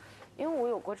朋友，因为我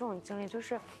有过这种经历，就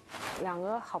是两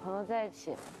个好朋友在一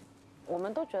起，我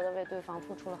们都觉得为对方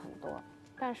付出了很多，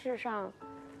但事实上，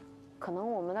可能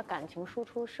我们的感情输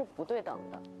出是不对等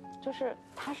的，就是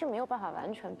他是没有办法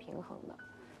完全平衡的。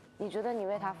你觉得你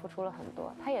为他付出了很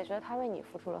多，他也觉得他为你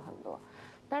付出了很多，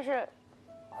但是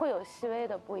会有细微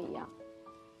的不一样。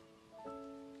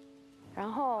然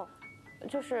后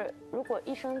就是如果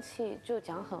一生气就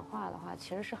讲狠话的话，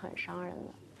其实是很伤人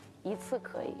的。一次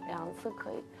可以，2次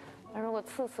可以，但如果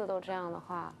次次都这样的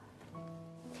话，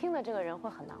听的这个人会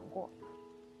很难过。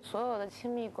所有的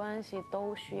亲密关系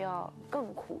都需要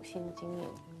更苦心经营。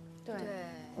对，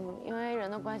因为人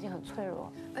的关系很脆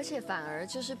弱，而且反而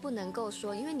就是不能够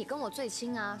说，因为你跟我最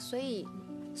亲啊，所以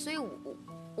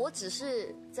我只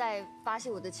是在发泄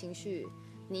我的情绪，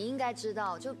你应该知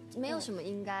道，就没有什么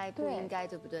应该不应该，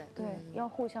对不对？对，要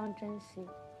互相珍惜。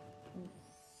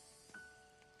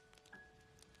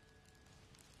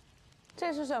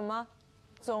这是什么？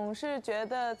总是觉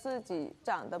得自己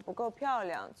长得不够漂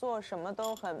亮，做什么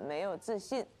都很没有自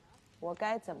信，我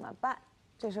该怎么办？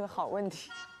这是个好问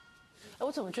题。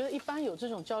我怎么觉得一般有这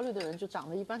种焦虑的人，就长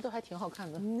得一般都还挺好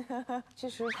看的。其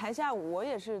实台下我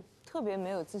也是特别没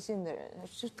有自信的人，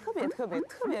是特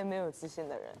别没有自信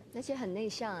的人，而且很内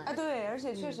向啊。对，而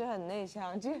且确实很内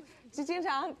向，就经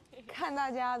常看大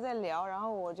家在聊，然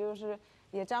后我就是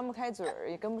也张不开嘴儿，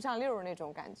也跟不上溜儿那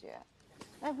种感觉。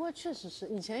哎，不过确实是，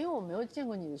以前因为我没有见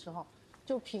过你的时候，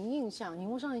就凭印象，荧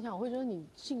幕上印象，我会觉得你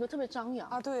性格特别张扬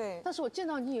啊。对。但是我见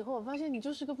到你以后，我发现你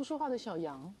就是个不说话的小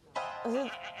羊，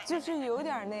就是有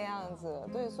点那样子。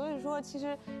对，所以说其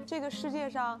实这个世界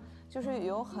上就是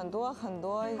有很多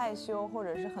害羞或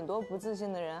者是很多不自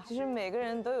信的人，其实每个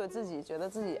人都有自己觉得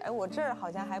自己，哎，我这儿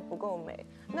好像还不够美，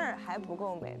那儿还不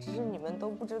够美，只是你们都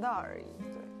不知道而已。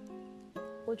对，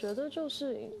我觉得就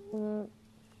是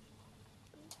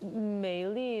美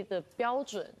丽的标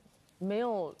准没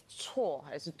有错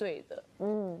还是对的，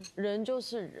人就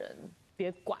是人，别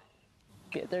管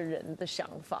别的人的想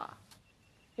法，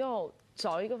要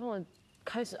找一个方法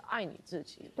开始爱你自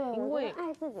己。对，因为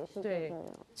爱自己是最重要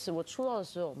的。是我出道的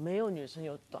时候没有女生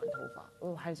有短头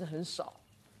发，还是很少。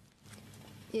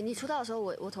你出道的时候，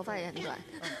我头发也很短，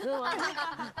真的吗？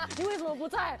你为什么不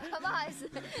在？不好意思，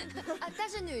但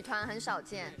是女团很少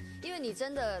见，因为你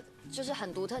真的就是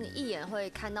很独特，你一眼会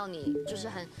看到你就是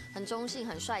很中性、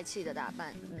很帅气的打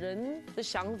扮。人的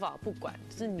想法不管，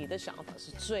是你的想法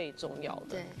是最重要的。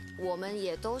对，我们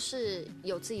也都是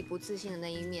有自己不自信的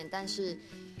那一面，但是。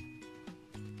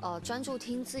专注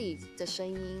听自己的声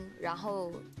音，然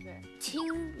后听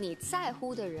你在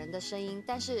乎的人的声音，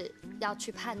但是要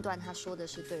去判断他说的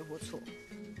是对或错。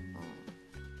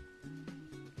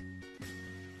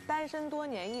单身多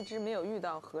年一直没有遇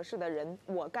到合适的人，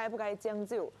我该不该将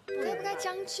就？该不该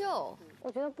将就？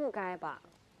我觉得不该吧。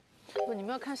不，你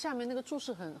们要看下面那个注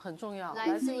释很重要。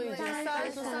来自于已经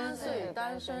33岁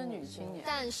单身女青年。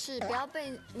但是不要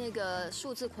被那个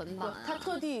数字捆绑。他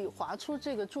特地划出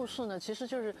这个注释呢，其实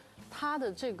就是他的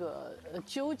这个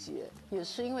纠结，也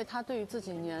是因为他对于自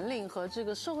己年龄和这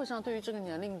个社会上对于这个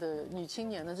年龄的女青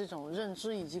年的这种认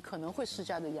知，以及可能会施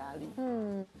加的压力。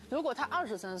如果他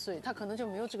23岁，他可能就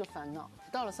没有这个烦恼。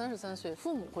到了33岁，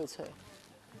父母会催，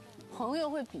朋友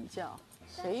会比较。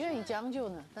谁愿意将就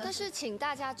呢？但是请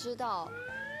大家知道，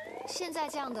现在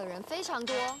这样的人非常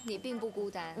多，你并不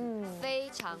孤单，非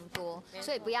常多，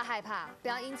所以不要害怕，不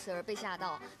要因此而被吓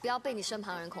到，不要被你身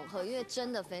旁人恐吓，因为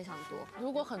真的非常多。如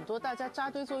果很多，大家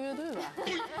扎堆做乐队吧，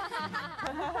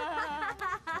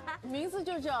名字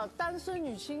就叫单身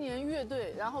女青年乐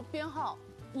队，然后编号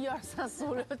1、2、3、4、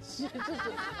5、6、7，就是。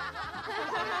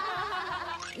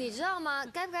你知道吗？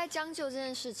该不该将就这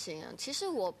件事情，其实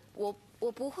我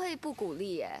不会不鼓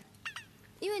励耶，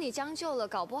因为你将就了，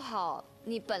搞不好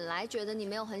你本来觉得你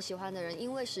没有很喜欢的人，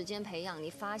因为时间培养，你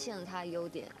发现了他的优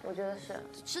点。我觉得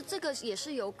是这个也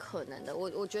是有可能的。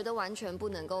我觉得完全不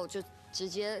能够就直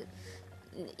接，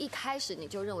一开始你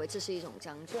就认为这是一种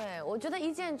将就。对，我觉得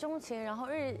一见钟情，然后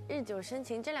日久生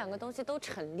情，这两个东西都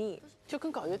成立。就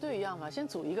跟搞乐队一样嘛，先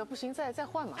组一个，不行再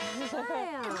换嘛。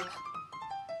对呀。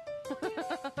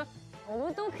我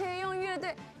们都可以用乐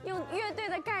队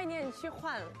的概念去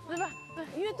换，对吧？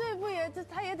乐队不也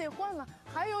他也得换嘛？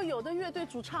还有的乐队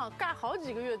主唱干好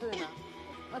几个乐队呢，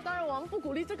当然我们不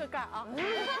鼓励这个干啊，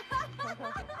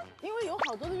因为有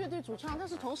好多的乐队主唱他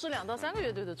是同时2到3个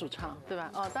乐队的主唱，对吧？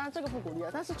当然这个不鼓励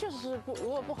啊，但是确实是如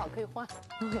果不好可以换。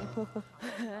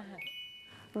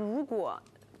如果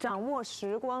掌握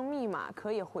时光密码，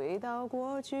可以回到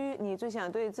过去，你最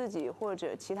想对自己或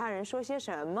者其他人说些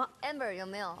什么 ？Amber 有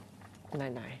没有？奶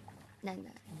奶。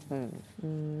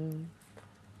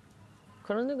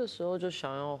可能那个时候就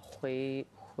想要回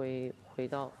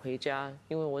家，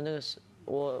因为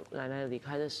我奶奶离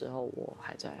开的时候，我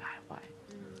还在海外。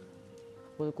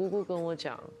我的姑姑跟我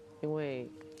讲，因为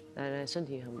奶奶身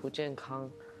体很不健康，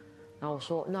然后我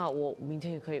说那我明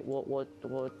天也可以，我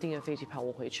订了飞机票，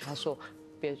我回去。她说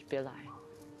别来，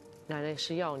奶奶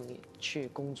是要你去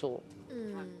工作。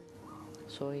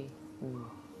所以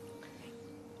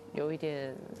有一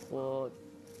点我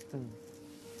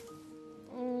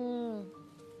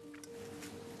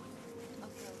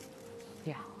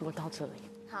到这里。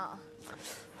好。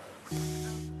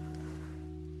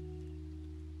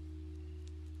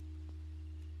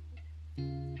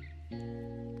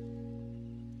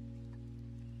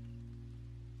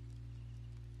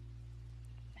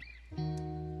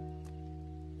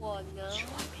我呢？去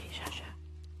外面一下下。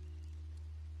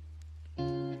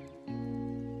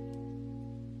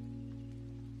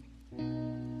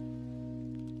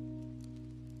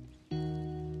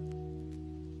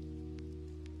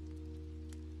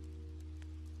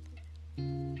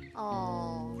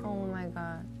Oh my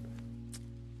god！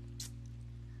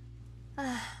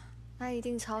 哎，他一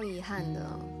定超遗憾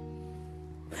的。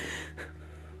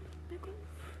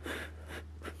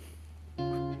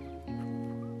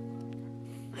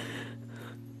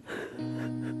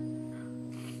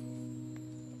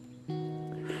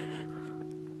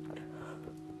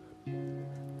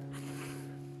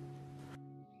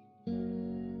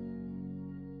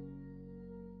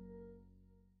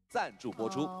赞助播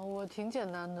出。我挺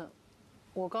简单的，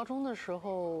我高中的时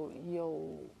候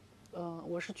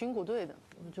我是军鼓队的，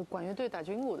就管乐队打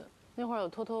军鼓的。那会儿有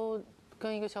偷偷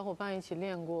跟一个小伙伴一起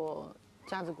练过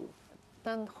架子鼓，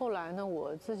但后来呢，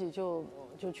我自己就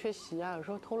缺席啊，有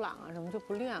时候偷懒啊什么就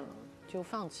不练了，就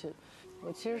放弃。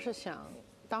我其实是想，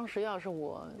当时要是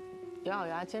我咬咬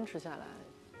牙坚持下来，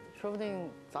说不定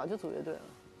早就组乐队了。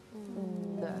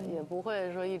对，也不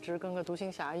会说一直跟个独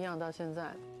行侠一样到现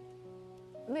在。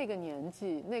那个年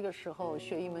纪，那个时候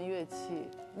学一门乐器，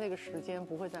那个时间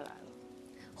不会再来了。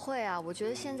会啊，我觉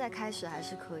得现在开始还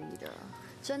是可以的，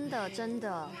真的真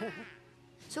的。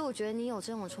所以我觉得你有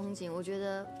这种憧憬，我觉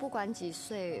得不管几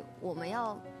岁，我们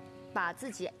要把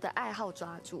自己的爱好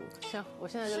抓住。行，我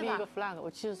现在就立一个 flag， 我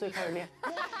70岁开始练。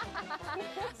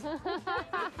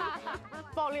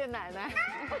爆裂奶奶。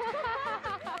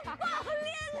爆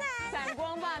裂奶奶。闪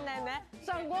光吧奶奶。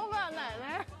闪光吧奶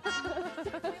奶。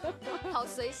好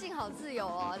随性，好自由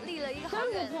哦，立了一个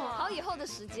好以后的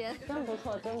时间。真不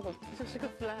错，真不错，这是个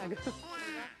flag。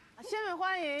下面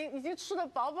欢迎已经吃得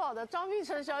饱饱的张碧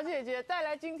晨小姐姐带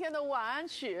来今天的晚安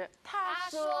曲。她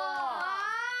说：“哇，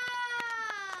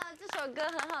这首歌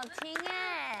很好听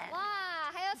哎！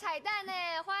哇，还有彩蛋呢，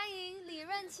欢迎李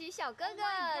润琪小哥哥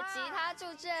吉他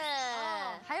助阵，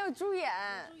还有助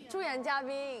演嘉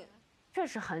宾。确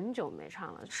实很久没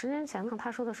唱了。10年前呢，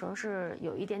她说的时候是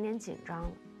有一点点紧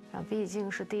张，毕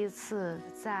竟是第一次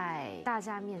在大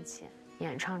家面前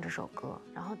演唱这首歌，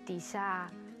然后底下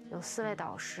有4位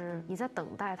导师，你在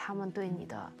等待他们对你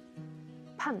的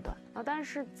判断。但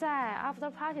是在 after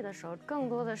party 的时候，更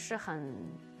多的是很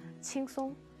轻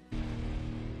松。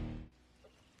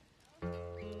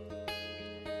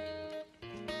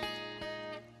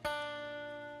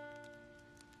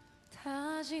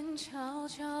他静悄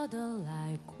悄地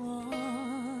来过，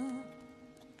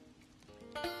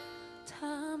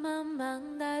他慢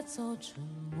慢带走沉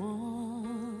默，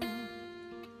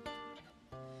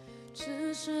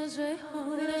只是最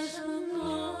后的承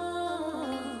诺，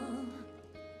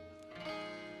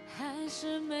还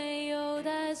是没有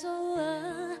带走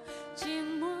了寂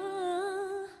寞。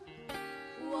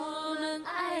我们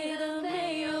爱的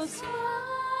没有错，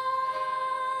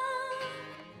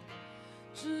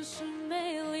只是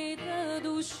美丽的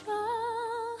独秀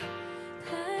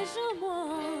太折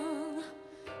磨。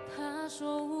他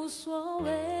说无所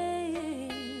谓，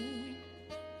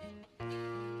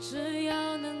只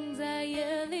要能在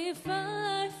夜里翻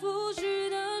来覆去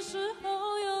的时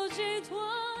候有寄托，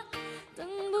等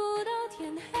不到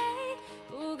天黑，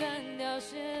不敢凋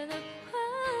谢的花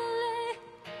蕾，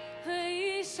回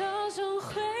忆烧成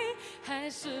灰，还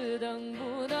是等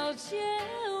不到结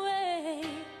尾。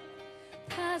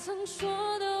他曾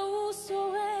说的无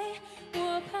所谓，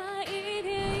我怕一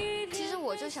天一天。其实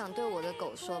我就想对我的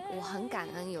狗说，我很感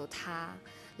恩有它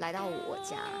来到我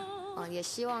家，也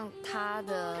希望它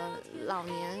的老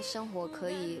年生活可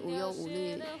以无忧无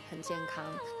虑，很健康。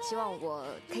希望我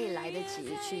可以来得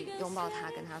及去拥抱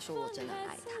它，跟它说我真的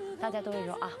爱它。大家都会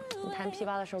说啊，你弹琵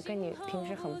琶的时候跟你平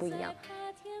时很不一样。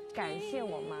感谢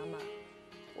我妈妈。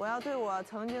我要对我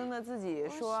曾经的自己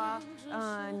说，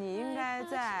你应该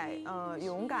再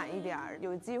勇敢一点，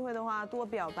有机会的话多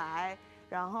表白，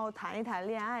然后谈一谈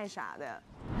恋爱啥的。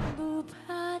不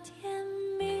怕天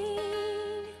明，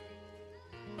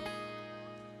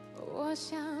我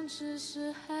想只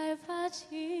是害怕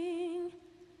清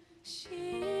醒。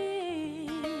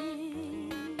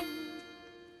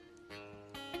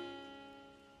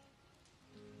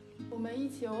我们一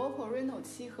起 OPPO Reno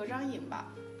 7合张影吧。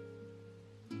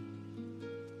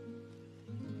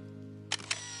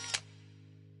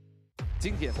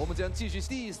今天我们将继续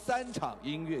第3场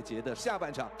音乐节的下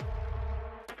半场。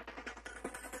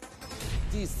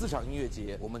第4场音乐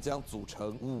节，我们将组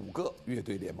成5个乐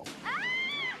队联盟。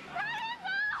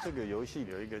这个游戏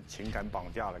有一个情感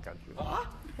绑架的感觉啊！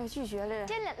要拒绝了。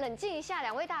先冷静一下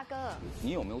，2位大哥。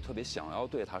你有没有特别想要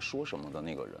对他说什么的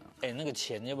那个人？哎，那个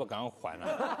钱你要不要赶快还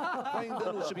啊？欢迎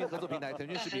登录视频合作平台腾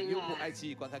讯视频、优酷、爱奇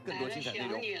艺观看更多精彩内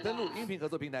容。登录音频合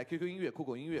作平台 QQ 音乐、酷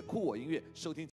狗音乐、酷我音乐收听。